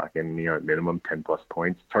going to be talking, at minimum 10 plus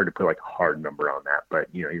points. It's hard to put like a hard number on that, but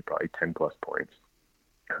you're probably 10 plus points.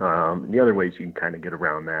 The other ways you can kind of get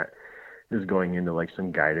around that is going into like some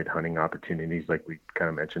guided hunting opportunities, like we kind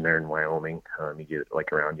of mentioned there in Wyoming. You get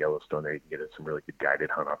like around Yellowstone there, you can get some really good guided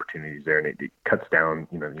hunt opportunities there, and it cuts down,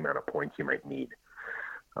 the amount of points you might need.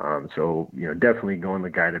 So definitely going the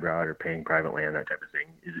guided route or paying private land, that type of thing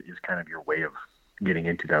is kind of your way of getting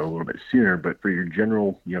into that a little bit sooner. But for your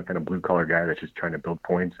general, kind of blue collar guy that's just trying to build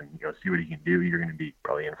points and, see what he can do, you're going to be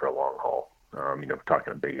probably in for a long haul,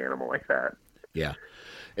 talking a big animal like that. Yeah.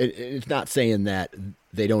 It's not saying that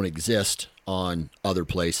they don't exist on other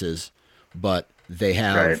places, but they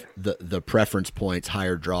have the preference points,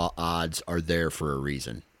 higher draw odds are there for a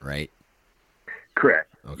reason, right?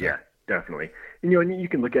 Correct. Okay. Yeah, definitely. And, and you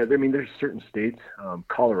can look at it. I mean, there's certain states,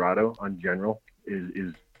 Colorado on general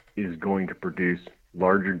is going to produce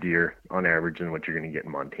larger deer on average than what you're going to get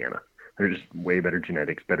in Montana. They're just way better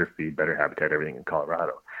genetics, better feed, better habitat, everything in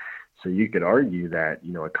Colorado. So you could argue that,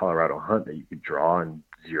 a Colorado hunt that you could draw in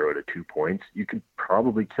 0 to 2 points, you could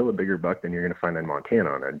probably kill a bigger buck than you're going to find in Montana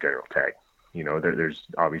on a general tag. There's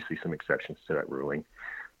obviously some exceptions to that ruling.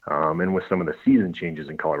 And with some of the season changes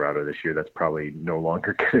in Colorado this year, that's probably no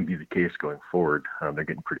longer going to be the case going forward. They're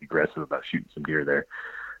getting pretty aggressive about shooting some deer there.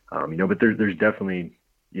 But there's definitely,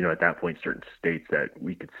 at that point, certain states that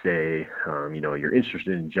we could say, you're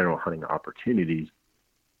interested in general hunting opportunities,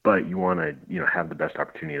 but you want to, have the best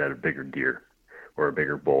opportunity at a bigger deer. or a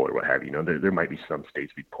bigger bull or what have you. You know, there might be some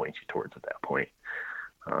states we'd point you towards at that point.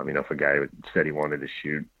 You know, if a guy said he wanted to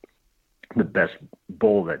shoot the best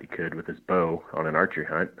bull that he could with his bow on an archery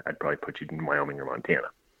hunt, I'd probably put you in Wyoming or Montana.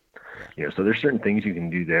 You know, so there's certain things you can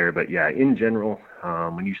do there, but yeah, in general,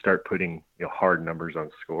 when you start putting, you know, hard numbers on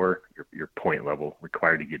score, your point level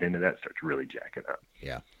required to get into that starts really jacking up.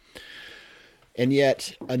 Yeah. And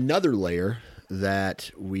yet another layer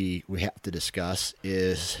that we have to discuss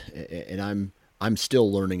is, and I'm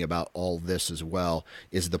still learning about all this as well,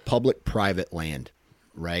 is the public-private land,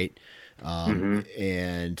 right?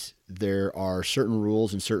 And there are certain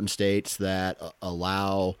rules in certain states that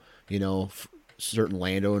allow, you know, certain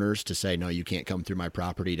landowners to say, no, you can't come through my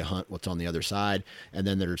property to hunt what's on the other side. And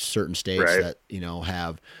then there's certain states that, you know,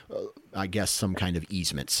 have, I guess, some kind of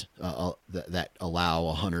easements that allow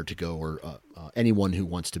a hunter to go, or anyone who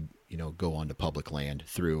wants to, you know, go onto public land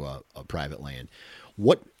through a private land.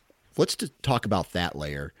 Let's talk about that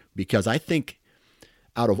layer, because I think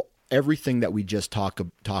out of everything that we just talked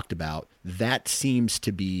about, that seems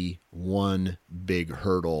to be one big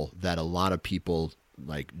hurdle that a lot of people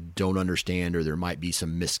like don't understand, or there might be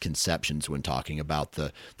some misconceptions when talking about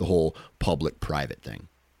the whole public-private thing.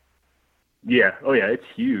 Yeah. Oh yeah. It's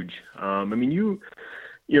huge. I mean, you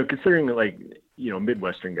know, considering like, you know,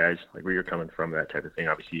 Midwestern guys, like where you're coming from, that type of thing,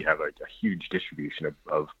 obviously you have a huge distribution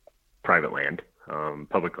of private land.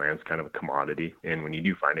 Public land's kind of a commodity. And when you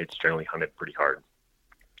do find it, it's generally hunted pretty hard.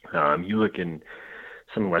 You look in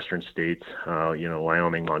some Western states, you know,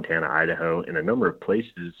 Wyoming, Montana, Idaho, in a number of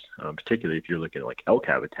places, particularly if you're looking at like elk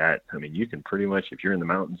habitat, I mean, you can pretty much, if you're in the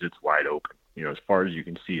mountains, it's wide open. You know, as far as you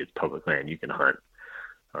can see, it's public land. You can hunt.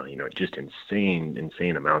 You know, just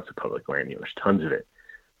insane amounts of public land. You know, there's tons of it.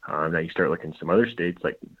 Now you start looking at some other states,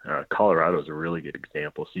 like Colorado is a really good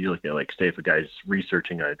example. So you look at, like, say if a guy's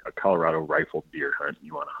researching a Colorado rifle deer hunt,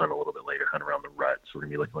 you want to hunt a little bit later, hunt around the rut. So we're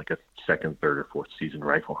going to be looking like a second, third, or fourth season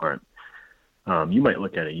rifle hunt. You might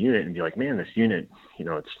look at a unit and be like, man, this unit, you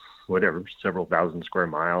know, it's whatever, several thousand square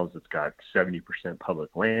miles. It's got 70%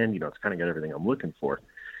 public land. You know, it's kind of got everything I'm looking for.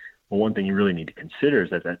 Well, one thing you really need to consider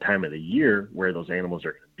is at that time of the year where those animals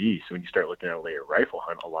are going to be. So when you start looking at a later rifle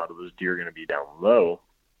hunt, a lot of those deer are going to be down low,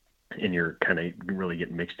 and you're kind of really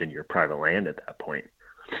getting mixed into your private land at that point.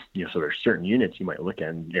 You know, so there's certain units you might look at,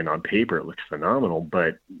 and on paper it looks phenomenal,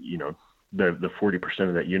 but, you know, the 40%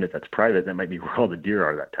 of that unit that's private, that might be where all the deer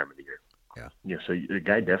are that time of the year. Yeah. You know, so the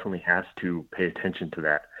guy definitely has to pay attention to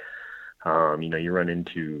that. You know, you run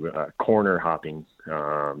into corner hopping,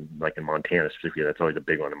 like in Montana specifically. That's always a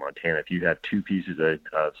big one in Montana. If you have two pieces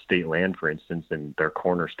of state land, for instance, and their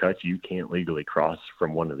corners touch, you can't legally cross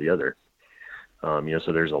from one to the other. You know,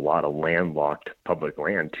 so there's a lot of landlocked public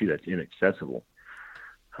land too that's inaccessible.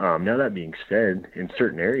 Now that being said, in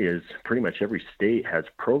certain areas, pretty much every state has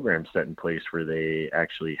programs set in place where they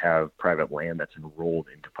actually have private land that's enrolled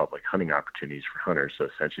into public hunting opportunities for hunters. So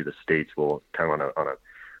essentially the states will, kind of on a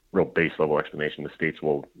real base level explanation, the states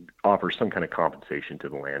will offer some kind of compensation to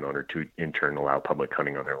the landowner to in turn allow public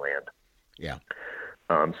hunting on their land. Yeah.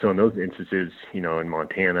 So in those instances, you know, in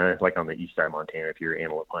Montana, like on the east side of Montana, if you're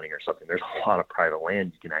antelope hunting or something, there's a lot of private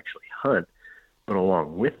land you can actually hunt. But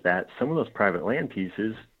along with that, some of those private land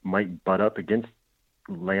pieces might butt up against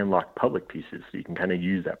landlocked public pieces. So you can kind of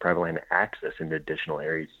use that private land to access into additional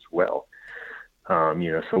areas as well.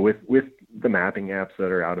 You know, so with the mapping apps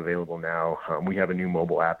that are out available now, we have a new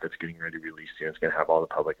mobile app that's getting ready to release soon. It's going to have all the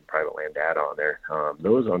public and private land data on there.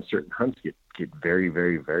 Those on certain hunts get very,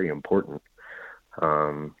 very, very important.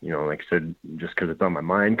 You know, like I said, just because it's on my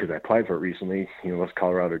mind, because I applied for it recently, you know, those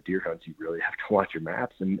Colorado deer hunts, you really have to watch your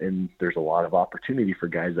maps, and there's a lot of opportunity for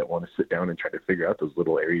guys that want to sit down and try to figure out those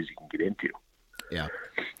little areas you can get into. Yeah.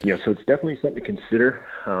 You know, so it's definitely something to consider.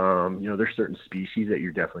 You know, there's certain species that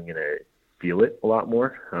you're definitely going to feel it a lot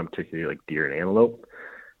more, particularly like deer and antelope.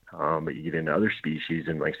 But you get into other species,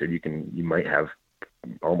 and like I said, you might have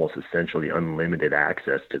almost essentially unlimited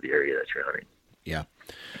access to the area that you're hunting. Yeah.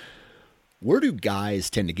 Where do guys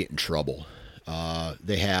tend to get in trouble?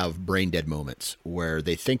 They have brain dead moments where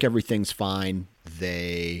they think everything's fine.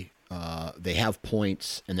 They have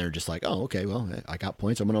points, and they're just like, oh, okay, well, I got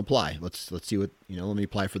points. I'm going to apply. Let's see what, you know, let me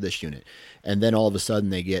apply for this unit. And then all of a sudden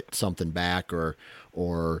they get something back,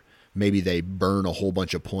 or maybe they burn a whole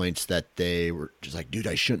bunch of points that they were just like, dude,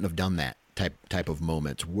 I shouldn't have done that type of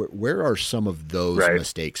moments. Where are some of those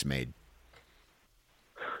mistakes made?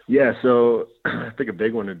 Yeah, so I think a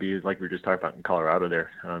big one would be like we were just talking about in Colorado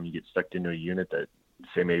there. You get stuck into a unit that,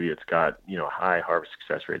 say maybe it's got, you know, high harvest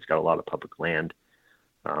success rate. It's got a lot of public land.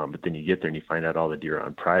 But then you get there and you find out all the deer are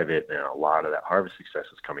on private, and a lot of that harvest success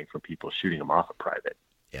is coming from people shooting them off of private.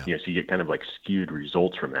 Yeah. You know, so you get kind of like skewed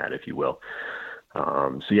results from that, if you will.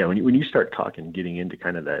 So yeah, when you start getting into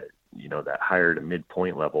kind of that, that higher to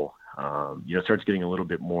midpoint level, it starts getting a little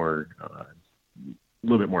bit more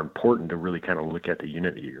important to really kind of look at the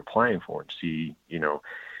unit that you're applying for and see,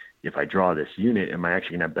 if I draw this unit, am I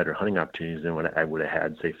actually gonna have better hunting opportunities than what I would have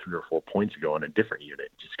had, say, 3 or 4 points ago on a different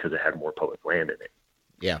unit, just because it had more public land in it.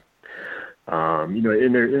 Yeah. And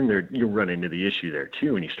there you run into the issue there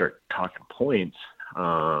too when you start talking points.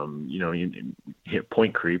 You hit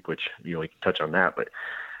point creep, which we can touch on that, but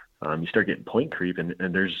you start getting point creep, and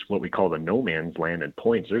there's what we call the no man's land and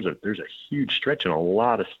points. There's a huge stretch in a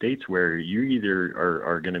lot of states where you either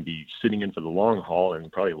are going to be sitting in for the long haul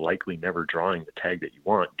and probably likely never drawing the tag that you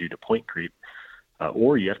want due to point creep,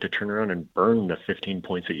 or you have to turn around and burn the 15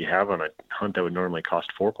 points that you have on a hunt that would normally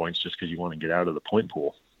cost 4 points just because you want to get out of the point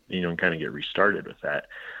pool, and kind of get restarted with that.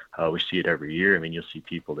 We see it every year. I mean, you'll see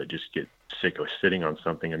people that just get sick of sitting on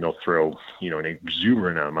something and they'll throw, an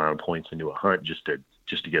exuberant amount of points into a hunt just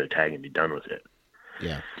to get a tag and be done with it.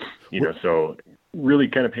 Yeah. So really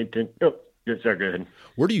kind of pay attention. Oh, sorry, go ahead.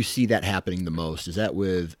 Where do you see that happening the most? Is that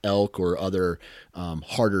with elk or other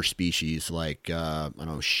harder species like,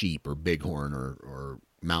 sheep or bighorn or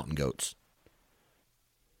mountain goats?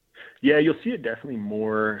 Yeah, you'll see it definitely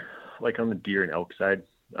more like on the deer and elk side.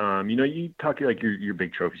 You talk like your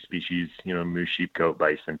big trophy species, moose, sheep, goat,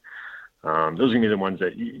 bison. Those are going to be the ones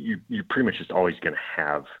that you're pretty much just always going to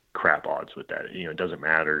have crap odds with that. It doesn't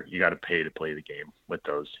matter. You got to pay to play the game with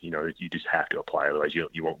those. You just have to apply. Otherwise,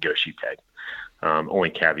 you won't get a sheep tag. Only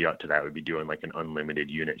caveat to that would be doing like an unlimited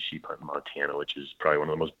unit sheep hunt in Montana, which is probably one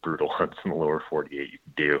of the most brutal hunts in the lower 48 you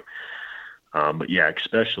can do. But yeah,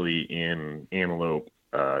 especially in antelope,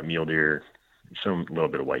 mule deer, a little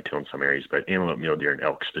bit of whitetail in some areas, but antelope, mule deer, and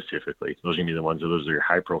elk specifically. Those are going to be the ones. Those are your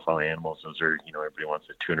high-profile animals. Those are, everybody wants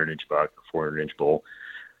a 200-inch buck or 400-inch bull.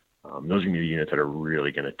 Those are going to be the units that are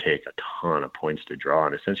really going to take a ton of points to draw.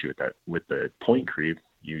 And essentially, with the point creep,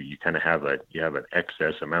 you kind of have an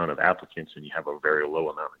excess amount of applicants, and you have a very low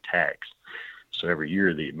amount of tags. So every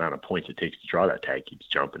year, the amount of points it takes to draw that tag keeps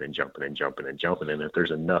jumping and jumping and jumping and jumping. And if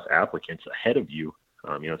there's enough applicants ahead of you,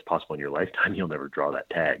 it's possible in your lifetime you'll never draw that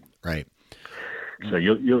tag. Right. So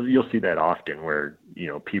you'll see that often where,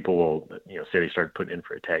 people will, say they started putting in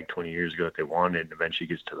for a tag 20 years ago that they wanted, and eventually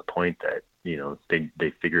gets to the point that,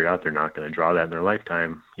 they figure out they're not going to draw that in their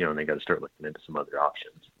lifetime, and they got to start looking into some other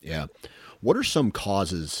options. Yeah. What are some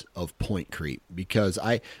causes of point creep? Because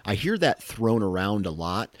I hear that thrown around a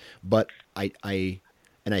lot, but I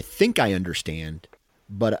think I understand,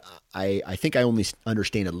 but I think I only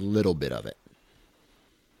understand a little bit of it.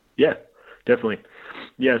 Yeah, definitely.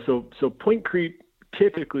 Yeah. So point creep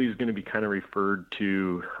typically is going to be kind of referred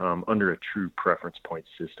to under a true preference point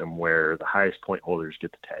system where the highest point holders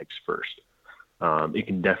get the tags first. It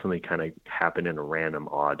can definitely kind of happen in a random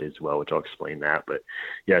odd as well, which I'll explain that. But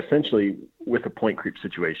yeah, essentially with a point creep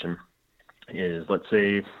situation is, let's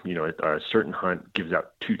say, a certain hunt gives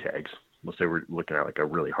out 2 tags. Let's say we're looking at like a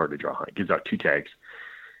really hard to draw hunt, gives out 2 tags,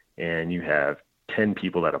 and you have 10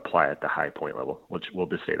 people that apply at the high point level, which we'll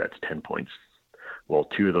just say that's 10 points. Well,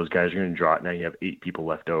 2 of those guys are going to draw it. Now you have 8 people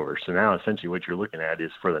left over. So now essentially what you're looking at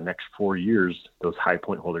is for the next 4 years, those high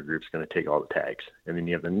point holder groups are going to take all the tags. And then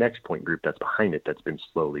you have the next point group that's behind it that's been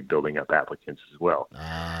slowly building up applicants as well.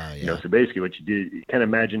 Yeah. So basically what you do, you kind of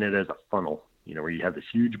imagine it as a funnel, where you have this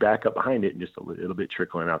huge backup behind it and just a little bit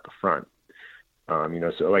trickling out the front.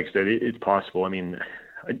 So like I said, it's possible. I mean,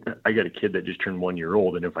 I got a kid that just turned 1 year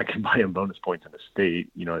old, and if I can buy him bonus points in a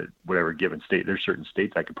state, whatever given state, there's certain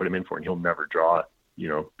states I could put him in for, and he'll never draw,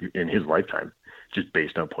 in his lifetime, just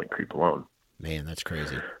based on point creep alone. Man, that's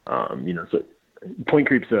crazy. So point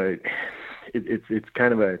creep's it's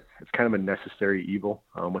kind of a necessary evil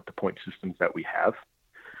with the point systems that we have.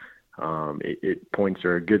 Points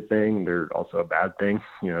are a good thing. They're also a bad thing.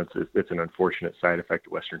 It's an unfortunate side effect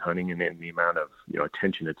of Western hunting and the amount of,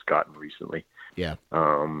 attention it's gotten recently. Yeah.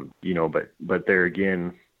 But there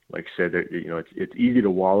again, like I said, it's easy to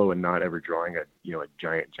wallow in not ever drawing a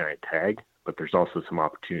giant tag, but there's also some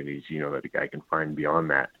opportunities, that a guy can find beyond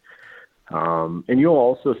that. And you'll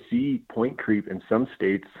also see point creep in some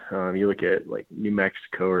states. You look at like New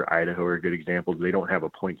Mexico or Idaho are good examples. They don't have a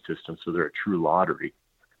point system, so they're a true lottery.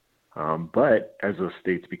 But as those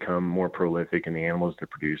states become more prolific in the animals they're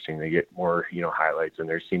producing, they get more, highlights, and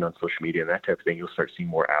they're seen on social media and that type of thing. You'll start seeing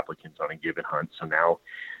more applicants on a given hunt. So now,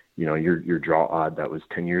 your draw odd that was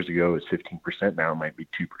 10 years ago is 15%. Now it might be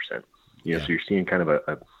 2%. So you're seeing kind of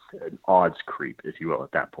an odds creep, if you will,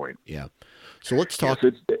 at that point. Yeah. So let's talk. So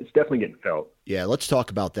it's definitely getting felt. Yeah. Let's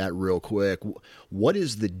talk about that real quick.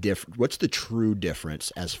 What's the true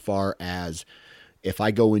difference as far as if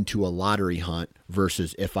I go into a lottery hunt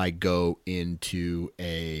versus if I go into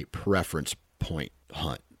a preference point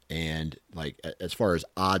hunt. And like, as far as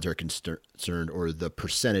odds are concerned, or the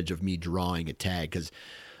percentage of me drawing a tag, because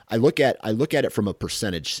I look at it from a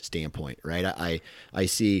percentage standpoint, right? I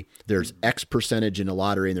see there's X percentage in a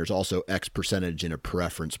lottery, and there's also X percentage in a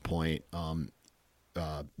preference point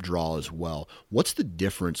draw as well. What's the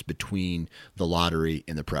difference between the lottery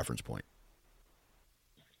and the preference point?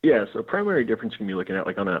 Yeah, so primary difference can be looking at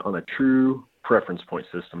like on a true preference point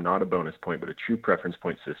system, not a bonus point, but a true preference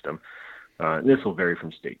point system. And this will vary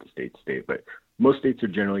from state to state, but most states are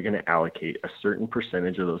generally going to allocate a certain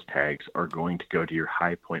percentage of those tags are going to go to your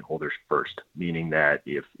high point holders first, meaning that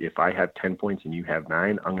if I have 10 points and you have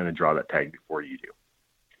 9, I'm going to draw that tag before you do.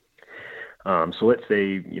 So let's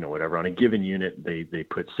say, whatever, on a given unit, they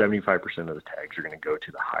put 75% of the tags are going to go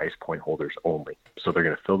to the highest point holders only. So they're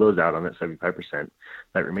going to fill those out on that 75%.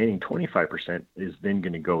 That remaining 25% is then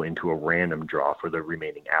going to go into a random draw for the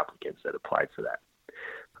remaining applicants that applied for that.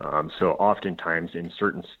 So oftentimes in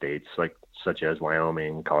certain states, such as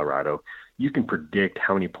Wyoming, Colorado, you can predict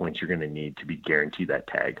how many points you're going to need to be guaranteed that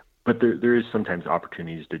tag. But there is sometimes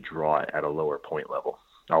opportunities to draw it at a lower point level,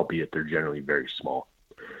 albeit they're generally very small.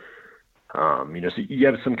 So you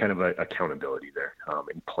have some kind of accountability there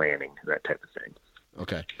in planning, that type of thing.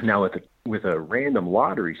 Okay. Now with a random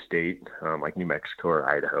lottery state like New Mexico or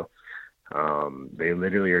Idaho, they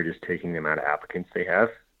literally are just taking the amount of applicants they have,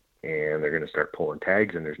 and they're going to start pulling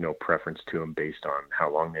tags, and there's no preference to them based on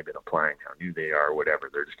how long they've been applying, how new they are, whatever.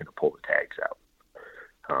 They're just going to pull the tags out.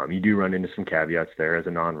 You do run into some caveats there. As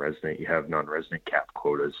a non-resident, you have non-resident cap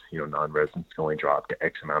quotas. Non-residents can only draw up to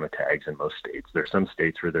X amount of tags in most states. There are some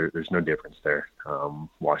states where there's no difference there.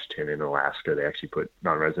 Washington and Alaska, they actually put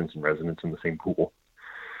non-residents and residents in the same pool.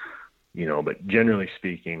 But generally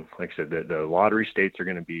speaking, like I said, the lottery states are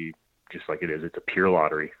going to be just like it is. It's a pure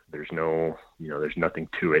lottery. There's no, there's nothing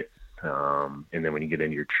to it. And then when you get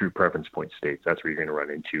into your true preference point states, that's where you're going to run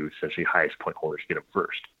into essentially highest point holders get them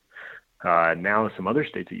first. Now some other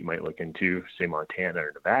states that you might look into, say Montana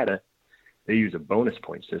or Nevada, they use a bonus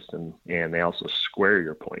point system, and they also square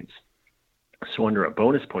your points. So under a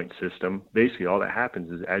bonus point system, basically all that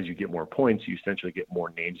happens is as you get more points, you essentially get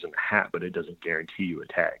more names in the hat, but it doesn't guarantee you a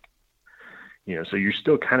tag. So you're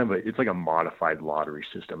still kind of it's like a modified lottery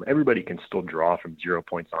system. Everybody can still draw from 0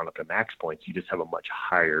 points on up to max points. You just have a much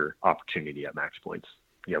higher opportunity at max points.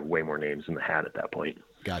 You have way more names in the hat at that point.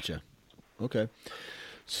 Gotcha. Okay.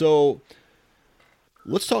 So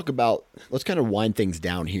let's kind of wind things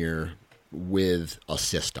down here with a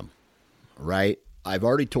system, right? I've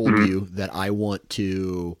already told you that I want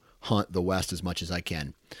to hunt the West as much as I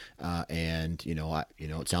can. And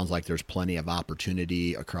it sounds like there's plenty of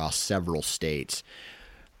opportunity across several states.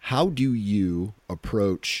 How do you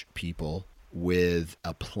approach people with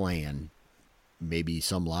a plan? Maybe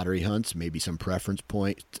some lottery hunts, maybe some preference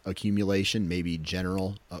point accumulation, maybe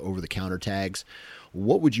general over-the-counter tags.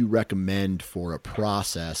 What would you recommend for a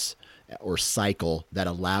process or cycle that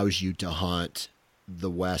allows you to hunt the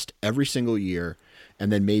West every single year,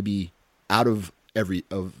 and then maybe out of every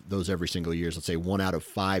single years, let's say 1 out of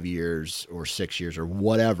 5 years or 6 years or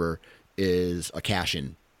whatever is a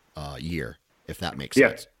cash-in year, if that makes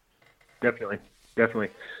sense? Definitely.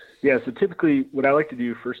 Yeah, so typically what I like to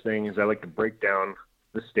do first thing is I like to break down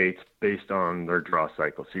the states based on their draw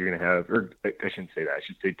cycle. So you're going to have, or I shouldn't say that, I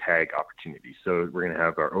should say tag opportunities. So we're going to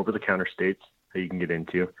have our over-the-counter states that you can get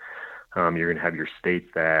into. You're going to have your states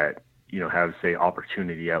that, have, say,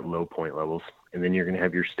 opportunity at low point levels. And then you're going to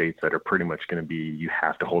have your states that are pretty much going to be, you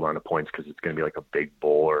have to hold on to points because it's going to be like a big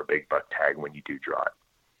bull or a big buck tag when you do draw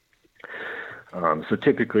it. So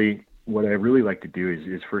typically what I really like to do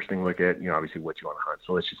is first thing look at, obviously what you want to hunt.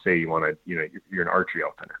 So let's just say you want to, you're an archery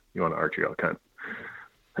elk hunter. You want an archery elk hunt.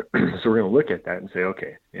 So we're going to look at that and say,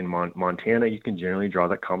 okay, in Montana, you can generally draw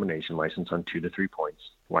that combination license on 2 to 3 points.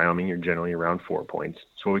 Wyoming, you're generally around 4 points.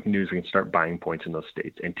 So what we can do is we can start buying points in those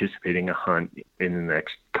states, anticipating a hunt in the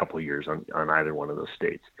next couple of years on either one of those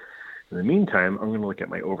states. In the meantime, I'm going to look at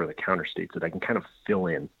my over-the-counter states that I can kind of fill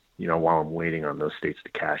in, while I'm waiting on those states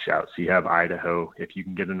to cash out. So you have Idaho. If you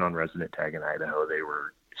can get a non-resident tag in Idaho, they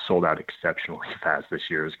were sold out exceptionally fast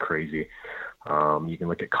this year. It was crazy. You can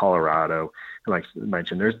look at Colorado. And like I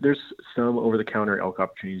mentioned, there's some over-the-counter elk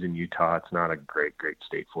opportunities in Utah. It's not a great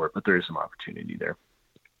state for it, but there is some opportunity there.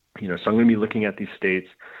 So I'm going to be looking at these states,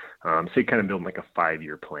 say kind of building like a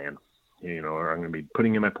 5-year plan, or I'm going to be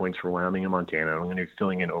putting in my points for Wyoming and Montana. I'm going to be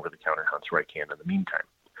filling in over-the-counter hunts where I can in the meantime.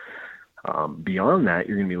 Beyond that,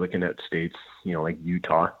 you're going to be looking at states, like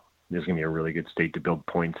Utah. is going to be a really good state to build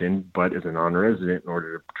points in. But as a non-resident, in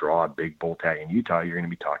order to draw a big bull tag in Utah, you're going to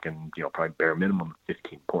be talking, probably bare minimum of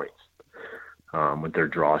 15 points. With their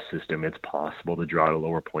draw system, it's possible to draw at a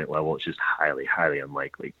lower point level. It's just highly, highly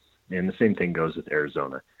unlikely. And the same thing goes with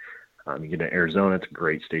Arizona. You get to Arizona, it's a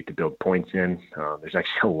great state to build points in. There's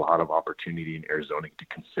actually a lot of opportunity in Arizona to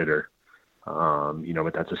consider.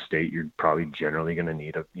 But that's a state you're probably generally going to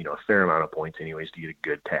need a fair amount of points anyways to get a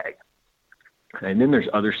good tag. And then there's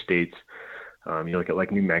other states. You look at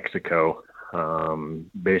like New Mexico.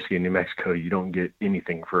 Basically in New Mexico, you don't get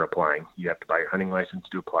anything for applying. You have to buy your hunting license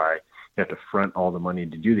to apply. You have to front all the money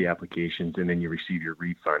to do the applications, and then you receive your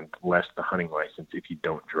refund less the hunting license if you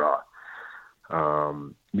don't draw.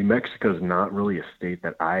 New Mexico is not really a state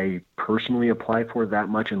that I personally apply for that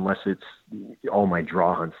much unless it's all my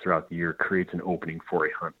draw hunts throughout the year creates an opening for a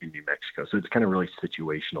hunt in New Mexico. So it's kind of really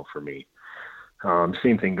situational for me.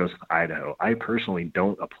 Same thing goes with Idaho. I personally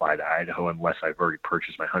don't apply to Idaho unless I've already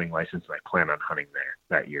purchased my hunting license and I plan on hunting there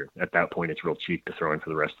that year. At that point, it's real cheap to throw in for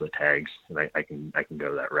the rest of the tags, and I can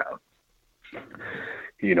go that route.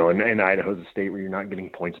 And Idaho's a state where you're not getting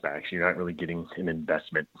points back. So you're not really getting an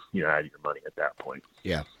investment, out of your money at that point.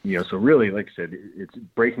 Yeah. So really, like I said, it's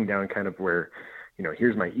breaking down kind of where,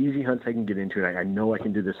 here's my easy hunts I can get into. And I know I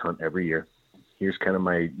can do this hunt every year. Here's kind of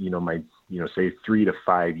my say 3 to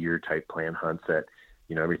 5 year type plan hunts that,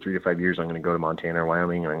 every 3 to 5 years, I'm going to go to Montana or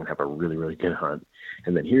Wyoming and I'm going to have a really, really good hunt.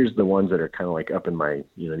 And then here's the ones that are kind of like up in my,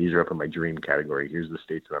 these are up in my dream category. Here's the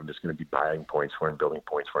states that I'm just going to be buying points for and building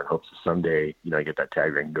points for in hopes that someday, I get that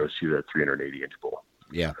tag and go shoot a 380-inch bull.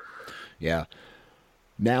 Yeah. Yeah.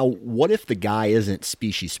 Now, what if the guy isn't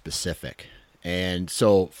species specific? And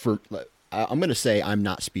so I'm going to say I'm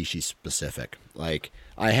not species specific. Like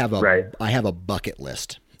I have a bucket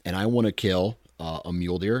list and I want to kill a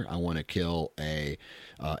mule deer. I want to kill a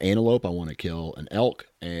antelope. I want to kill an elk.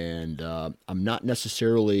 And I'm not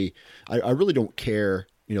necessarily, I really don't care,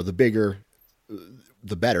 the bigger,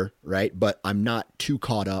 the better, right? But I'm not too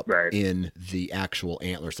caught up in the actual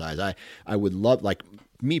antler size. I would love, like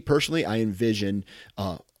me personally, I envision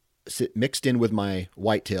mixed in with my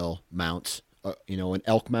whitetail mounts, an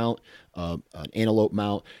elk mount, an antelope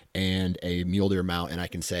mount, and a mule deer mount. And I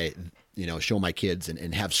can say, show my kids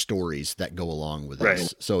and have stories that go along with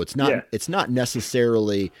this. So it's not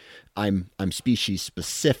necessarily I'm species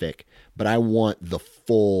specific, but I want the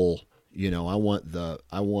full, I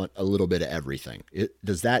want a little bit of everything.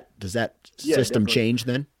 Does that system definitely change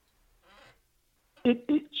then?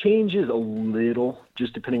 It changes a little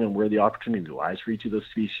just depending on where the opportunity lies for each of those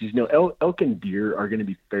species. Elk and deer are going to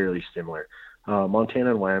be fairly similar.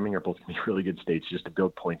 Montana and Wyoming are both going to be really good states just to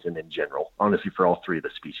build points in general, honestly, for all three of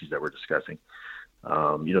the species that we're discussing. They're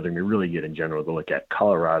going to be really good in general to look at.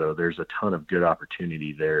 Colorado, there's a ton of good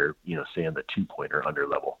opportunity there, say on the 2-point or under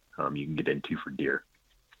level, you can get into for deer.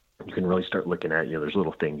 You can really start looking at, there's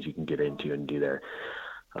little things you can get into and do there.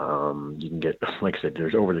 You can get, like I said,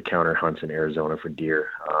 there's over-the-counter hunts in Arizona for deer.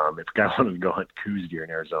 If a guy wanted to go hunt Coues deer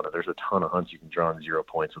in Arizona, there's a ton of hunts you can draw on 0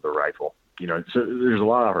 points with a rifle. So there's a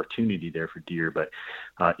lot of opportunity there for deer, but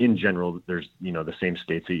in general, there's, the same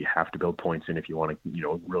states that you have to build points in if you want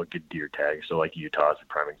to, really good deer tag. So like Utah is a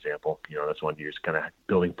prime example. That's one you're just kind of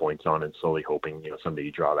building points on and slowly hoping, someday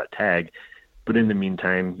you draw that tag. But in the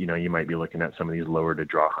meantime, you might be looking at some of these lower to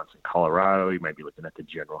draw hunts in Colorado. You might be looking at the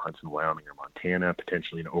general hunts in Wyoming or Montana,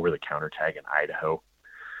 potentially an over-the-counter tag in Idaho.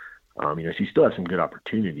 So you still have some good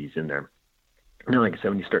opportunities in there. Like I said,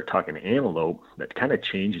 when you start talking antelope, that kind of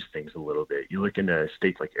changes things a little bit. You look into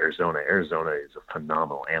states like Arizona. Arizona is a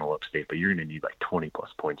phenomenal antelope state, but you're going to need like 20-plus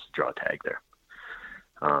points to draw a tag there.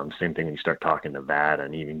 Same thing when you start talking Nevada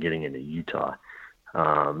and even getting into Utah.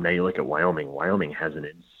 Now you look at Wyoming. Wyoming has an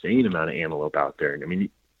insane amount of antelope out there. And I mean,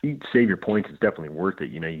 you save your points. It's definitely worth it.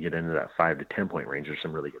 You get into that 5 to 10 point range. There's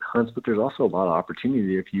some really good hunts, but there's also a lot of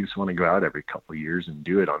opportunity if you just want to go out every couple of years and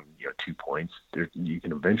do it on 2 points. You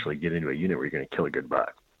can eventually get into a unit where you're going to kill a good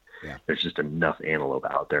buck. Yeah. There's just enough antelope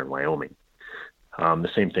out there in Wyoming. The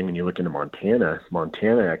same thing when you look into Montana.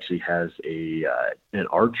 Montana actually has an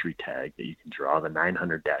archery tag that you can draw, the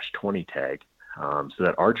 900-20 tag. So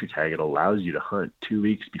that archery tag, it allows you to hunt 2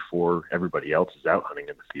 weeks before everybody else is out hunting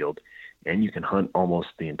in the field, and you can hunt almost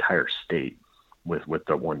the entire state with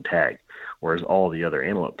the one tag, whereas all the other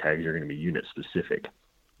antelope tags are going to be unit specific.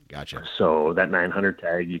 Gotcha. So that 900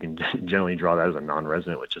 tag, you can generally draw that as a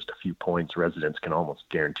non-resident with just a few points. Residents can almost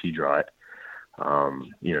guarantee draw it.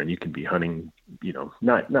 And you can be hunting,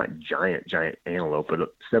 not giant antelope, but a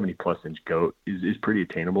 70-plus inch goat is pretty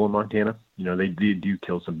attainable in Montana. They do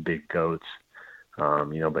kill some big goats.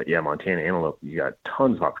 But yeah, Montana antelope, you got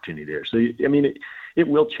tons of opportunity there. So, I mean, it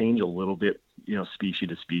will change a little bit, species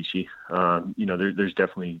to species. There's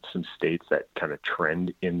definitely some states that kind of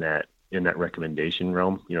trend in that recommendation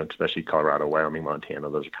realm, especially Colorado, Wyoming, Montana.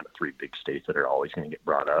 Those are kind of three big states that are always going to get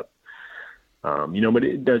brought up. But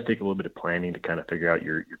it does take a little bit of planning to kind of figure out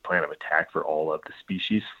your plan of attack for all of the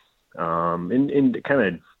species. And to kind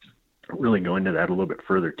of really go into that a little bit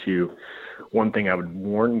further too, one thing I would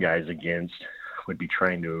warn guys against would be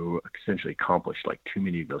trying to essentially accomplish like too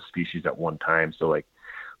many of those species at one time. So like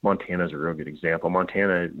Montana is a real good example.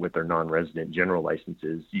 Montana, with their non-resident general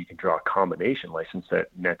licenses, you can draw a combination license that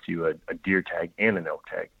nets you a deer tag and an elk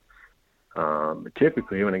tag. But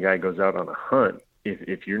typically, when a guy goes out on a hunt,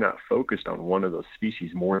 if you're not focused on one of those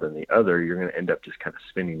species more than the other, you're going to end up just kind of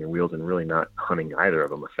spinning your wheels and really not hunting either of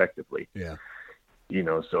them effectively. Yeah.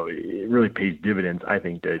 So it really pays dividends, I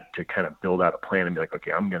think, to kind of build out a plan and be like,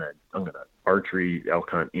 okay, I'm gonna archery elk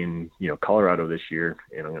hunt in Colorado this year,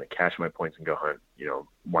 and I'm gonna cash my points and go hunt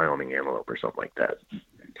Wyoming antelope or something like that.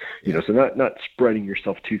 So not spreading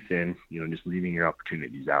yourself too thin, just leaving your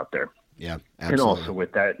opportunities out there. Yeah, absolutely. And also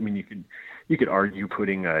with that, I mean, you could argue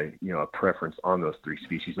putting a preference on those three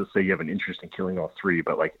species. Let's say you have an interest in killing all three,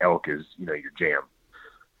 but like elk is your jam.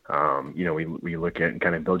 We look at and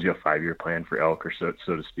kind of build you a 5-year plan for elk, or so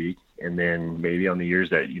to speak. And then maybe on the years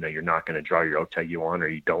that, you're not going to draw your elk tag you want, or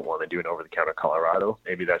you don't want to do an over-the-counter Colorado,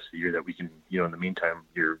 maybe that's the year that we can, in the meantime,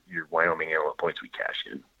 your Wyoming antelope points we cash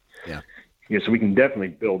in. Yeah. So we can definitely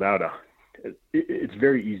build out it's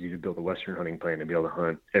very easy to build a Western hunting plan and be able to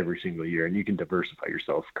hunt every single year, and you can diversify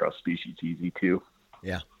yourself across species easy too.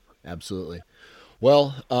 Yeah, absolutely.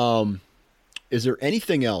 Well, is there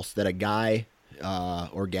anything else that a guy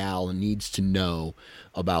or gal needs to know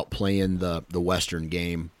about playing the Western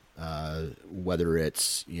game, whether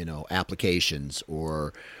it's applications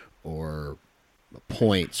or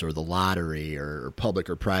points or the lottery or public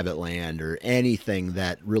or private land, or anything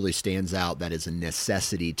that really stands out that is a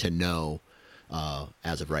necessity to know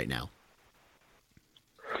as of right now?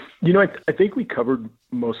 I think we covered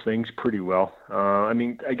most things pretty well. I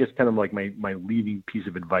guess kind of like my leading piece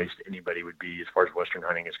of advice to anybody would be, as far as Western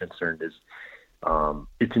hunting is concerned, is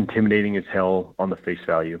it's intimidating as hell on the face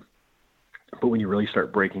value. But when you really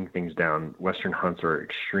start breaking things down, Western hunts are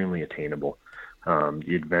extremely attainable.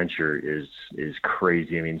 The adventure is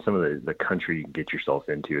crazy. I mean, some of the country you can get yourself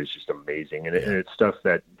into is just amazing. And it's stuff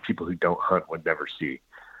that people who don't hunt would never see.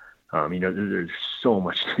 There's so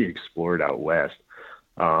much to be explored out west.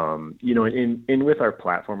 And with our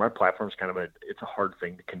platform's kind of it's a hard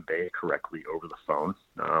thing to convey correctly over the phone.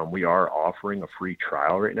 We are offering a free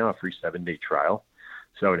trial right now, a free 7-day trial.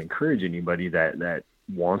 So I would encourage anybody that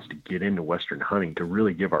wants to get into Western hunting to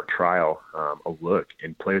really give our trial a look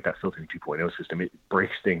and play with that Filtering 2.0 system. It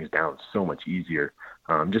breaks things down so much easier.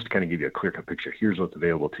 Just to kind of give you a clear-cut picture, here's what's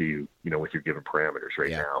available to you, with your given parameters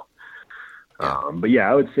right now. But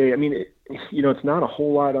yeah, I would say, it's not a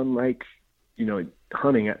whole lot unlike,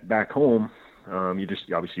 hunting back home.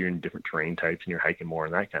 Obviously you're in different terrain types and you're hiking more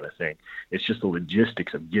and that kind of thing. It's just the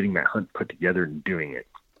logistics of getting that hunt put together and doing it.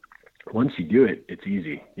 Once you do it, it's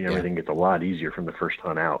easy. Everything gets a lot easier from the first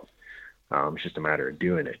hunt out. It's just a matter of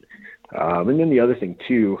doing it. And then the other thing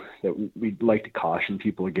too that we'd like to caution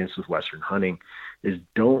people against with Western hunting is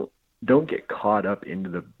don't get caught up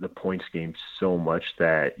into the points game so much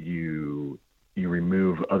that you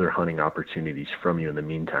remove other hunting opportunities from you in the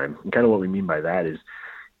meantime. And kind of what we mean by that is,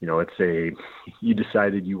 let's say you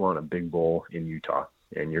decided you want a big bull in Utah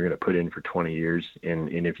and you're going to put in for 20 years. And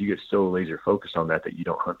if you get so laser focused on that you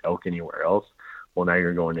don't hunt elk anywhere else, well, now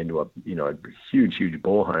you're going into a huge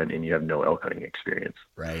bull hunt and you have no elk hunting experience.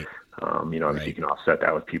 Right. Obviously you can offset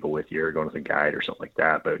that with people with you or going with a guide or something like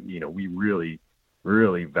that. But, we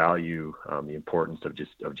really value the importance of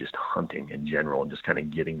just hunting in general and just kind of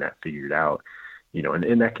getting that figured out.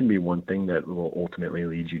 And that can be one thing that will ultimately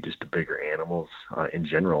lead you just to bigger animals in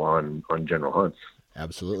general on general hunts.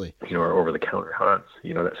 Absolutely. Or over the counter hunts.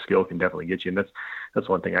 That skill can definitely get you. And that's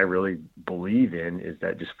one thing I really believe in, is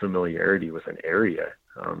that just familiarity with an area,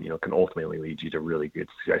 can ultimately lead you to really good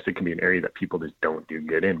success. It can be an area that people just don't do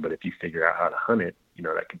good in, but if you figure out how to hunt it,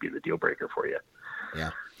 that could be the deal breaker for you.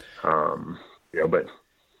 Yeah. But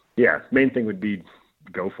yeah, main thing would be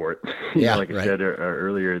go for it. Like I said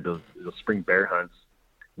earlier, those spring bear hunts,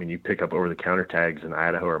 you pick up over the counter tags in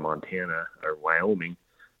Idaho or Montana or Wyoming.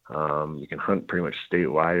 You can hunt pretty much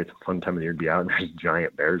statewide. It's a fun time of the year to be out, and there's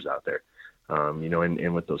giant bears out there.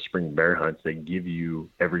 And with those spring bear hunts, they give you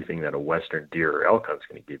everything that a Western deer or elk hunt's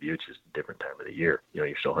going to give you. It's just a different time of the year.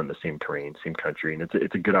 You're still hunting the same terrain, same country, and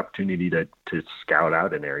it's a good opportunity to scout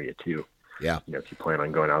out an area too. Yeah. If you plan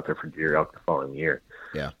on going out there for deer elk the following year.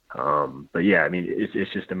 Yeah. But yeah,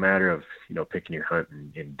 it's just a matter of, picking your hunt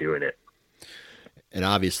and doing it. And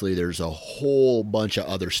obviously there's a whole bunch of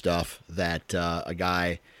other stuff that a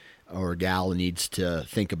guy or a gal needs to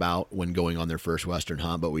think about when going on their first Western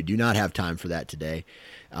hunt, but we do not have time for that today.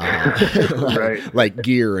 Right. Like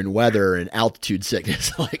gear and weather and altitude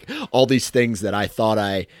sickness, like all these things that I thought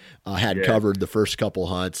I had covered the first couple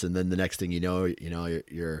hunts. And then the next thing you know,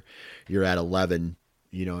 you're at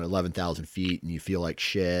 11,000 feet and you feel like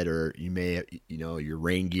shit, or you may, your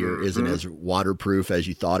rain gear isn't as waterproof as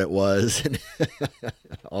you thought it was, and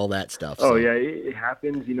all that stuff. Oh, yeah, it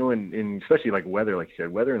happens, and especially like weather, like you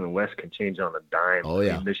said, weather in the West can change on a dime. Oh,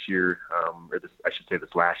 yeah. I mean, this year,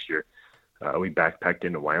 this last year, we backpacked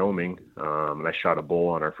into Wyoming, and I shot a bull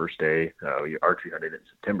on our first day. We archery hunted in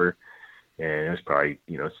September, and it was probably,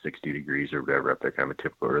 60 degrees or whatever up there, kind of a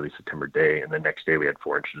typical early September day. And the next day we had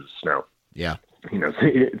 4 inches of snow. Yeah.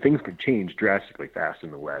 Things can change drastically fast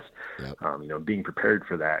in the West. Yep. Being prepared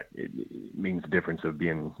for that, it means the difference of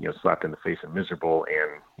being, slapped in the face and miserable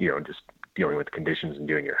and, just dealing with conditions and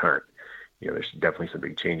doing your hunt. There's definitely some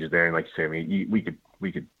big changes there. And like you say, I mean,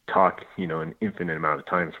 we could talk, an infinite amount of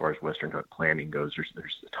time as far as Western hunt planning goes. There's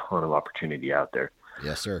a ton of opportunity out there.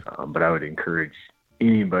 Yes, sir. But I would encourage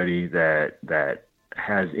anybody that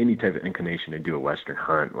has any type of inclination to do a Western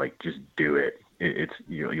hunt, like just do it. It's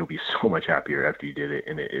you'll be so much happier after you did it,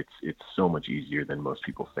 and it's so much easier than most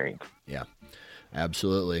people think. Yeah,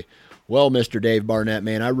 absolutely. Well, Mr. Dave Barnett,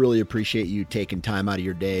 man, I really appreciate you taking time out of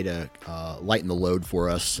your day to lighten the load for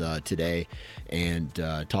us today and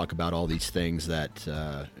talk about all these things that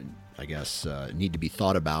I guess need to be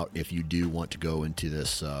thought about if you do want to go into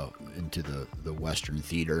this into the Western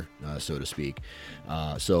theater, so to speak.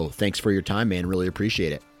 So thanks for your time, man. Really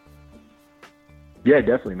appreciate it. Yeah,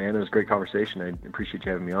 definitely, man. It was a great conversation. I appreciate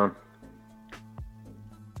you having me on.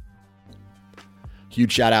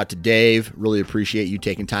 Huge shout out to Dave. Really appreciate you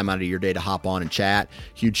taking time out of your day to hop on and chat.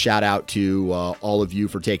 Huge shout out to all of you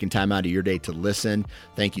for taking time out of your day to listen.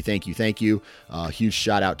 Thank you, thank you, thank you. Huge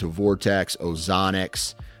shout out to Vortex,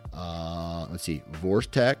 Ozonics.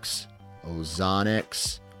 Vortex,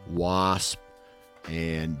 Ozonics, Wasp,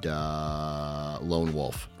 and Lone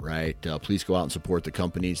Wolf, right? Please go out and support the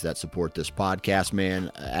companies that support this podcast,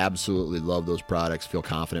 man. I absolutely love those products. Feel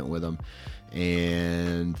confident with them.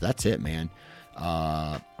 And that's it, man.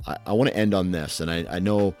 I want to end on this, and I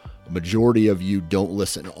know a majority of you don't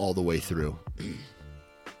listen all the way through.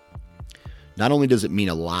 Not only does it mean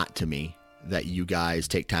a lot to me that you guys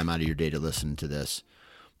take time out of your day to listen to this,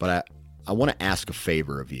 but I want to ask a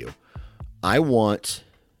favor of you. I want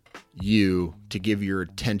you to give your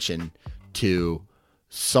attention to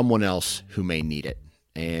someone else who may need it.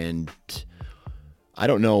 And I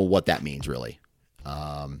don't know what that means, really.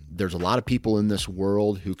 There's a lot of people in this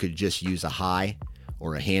world who could just use a hi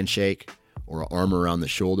or a handshake or an arm around the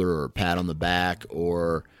shoulder or a pat on the back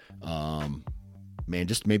or,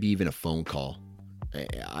 just maybe even a phone call.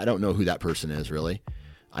 I don't know who that person is, really.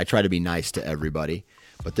 I try to be nice to everybody,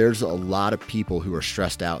 but there's a lot of people who are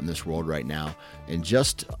stressed out in this world right now, and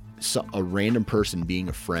just a random person being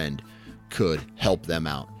a friend could help them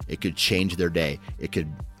out. It could change their day. It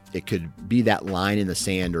could be that line in the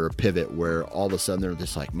sand or a pivot where all of a sudden they're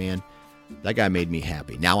just like, man, that guy made me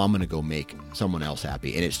happy. Now I'm going to go make someone else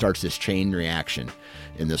happy. And it starts this chain reaction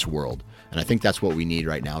in this world. And I think that's what we need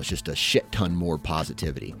right now. It's just a shit ton more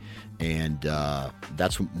positivity. And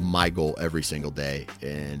that's my goal every single day.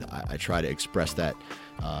 And I try to express that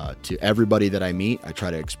to everybody that I meet. I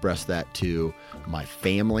try to express that to my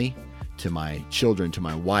family, to my children, to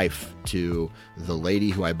my wife, to the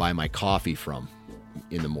lady who I buy my coffee from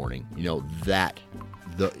in the morning,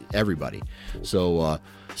 everybody. So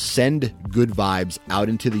send good vibes out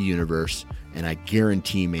into the universe, and I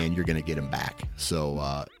guarantee, man, you're going to get them back.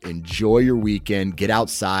 So enjoy your weekend, get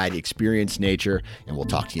outside, experience nature, and we'll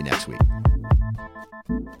talk to you next week.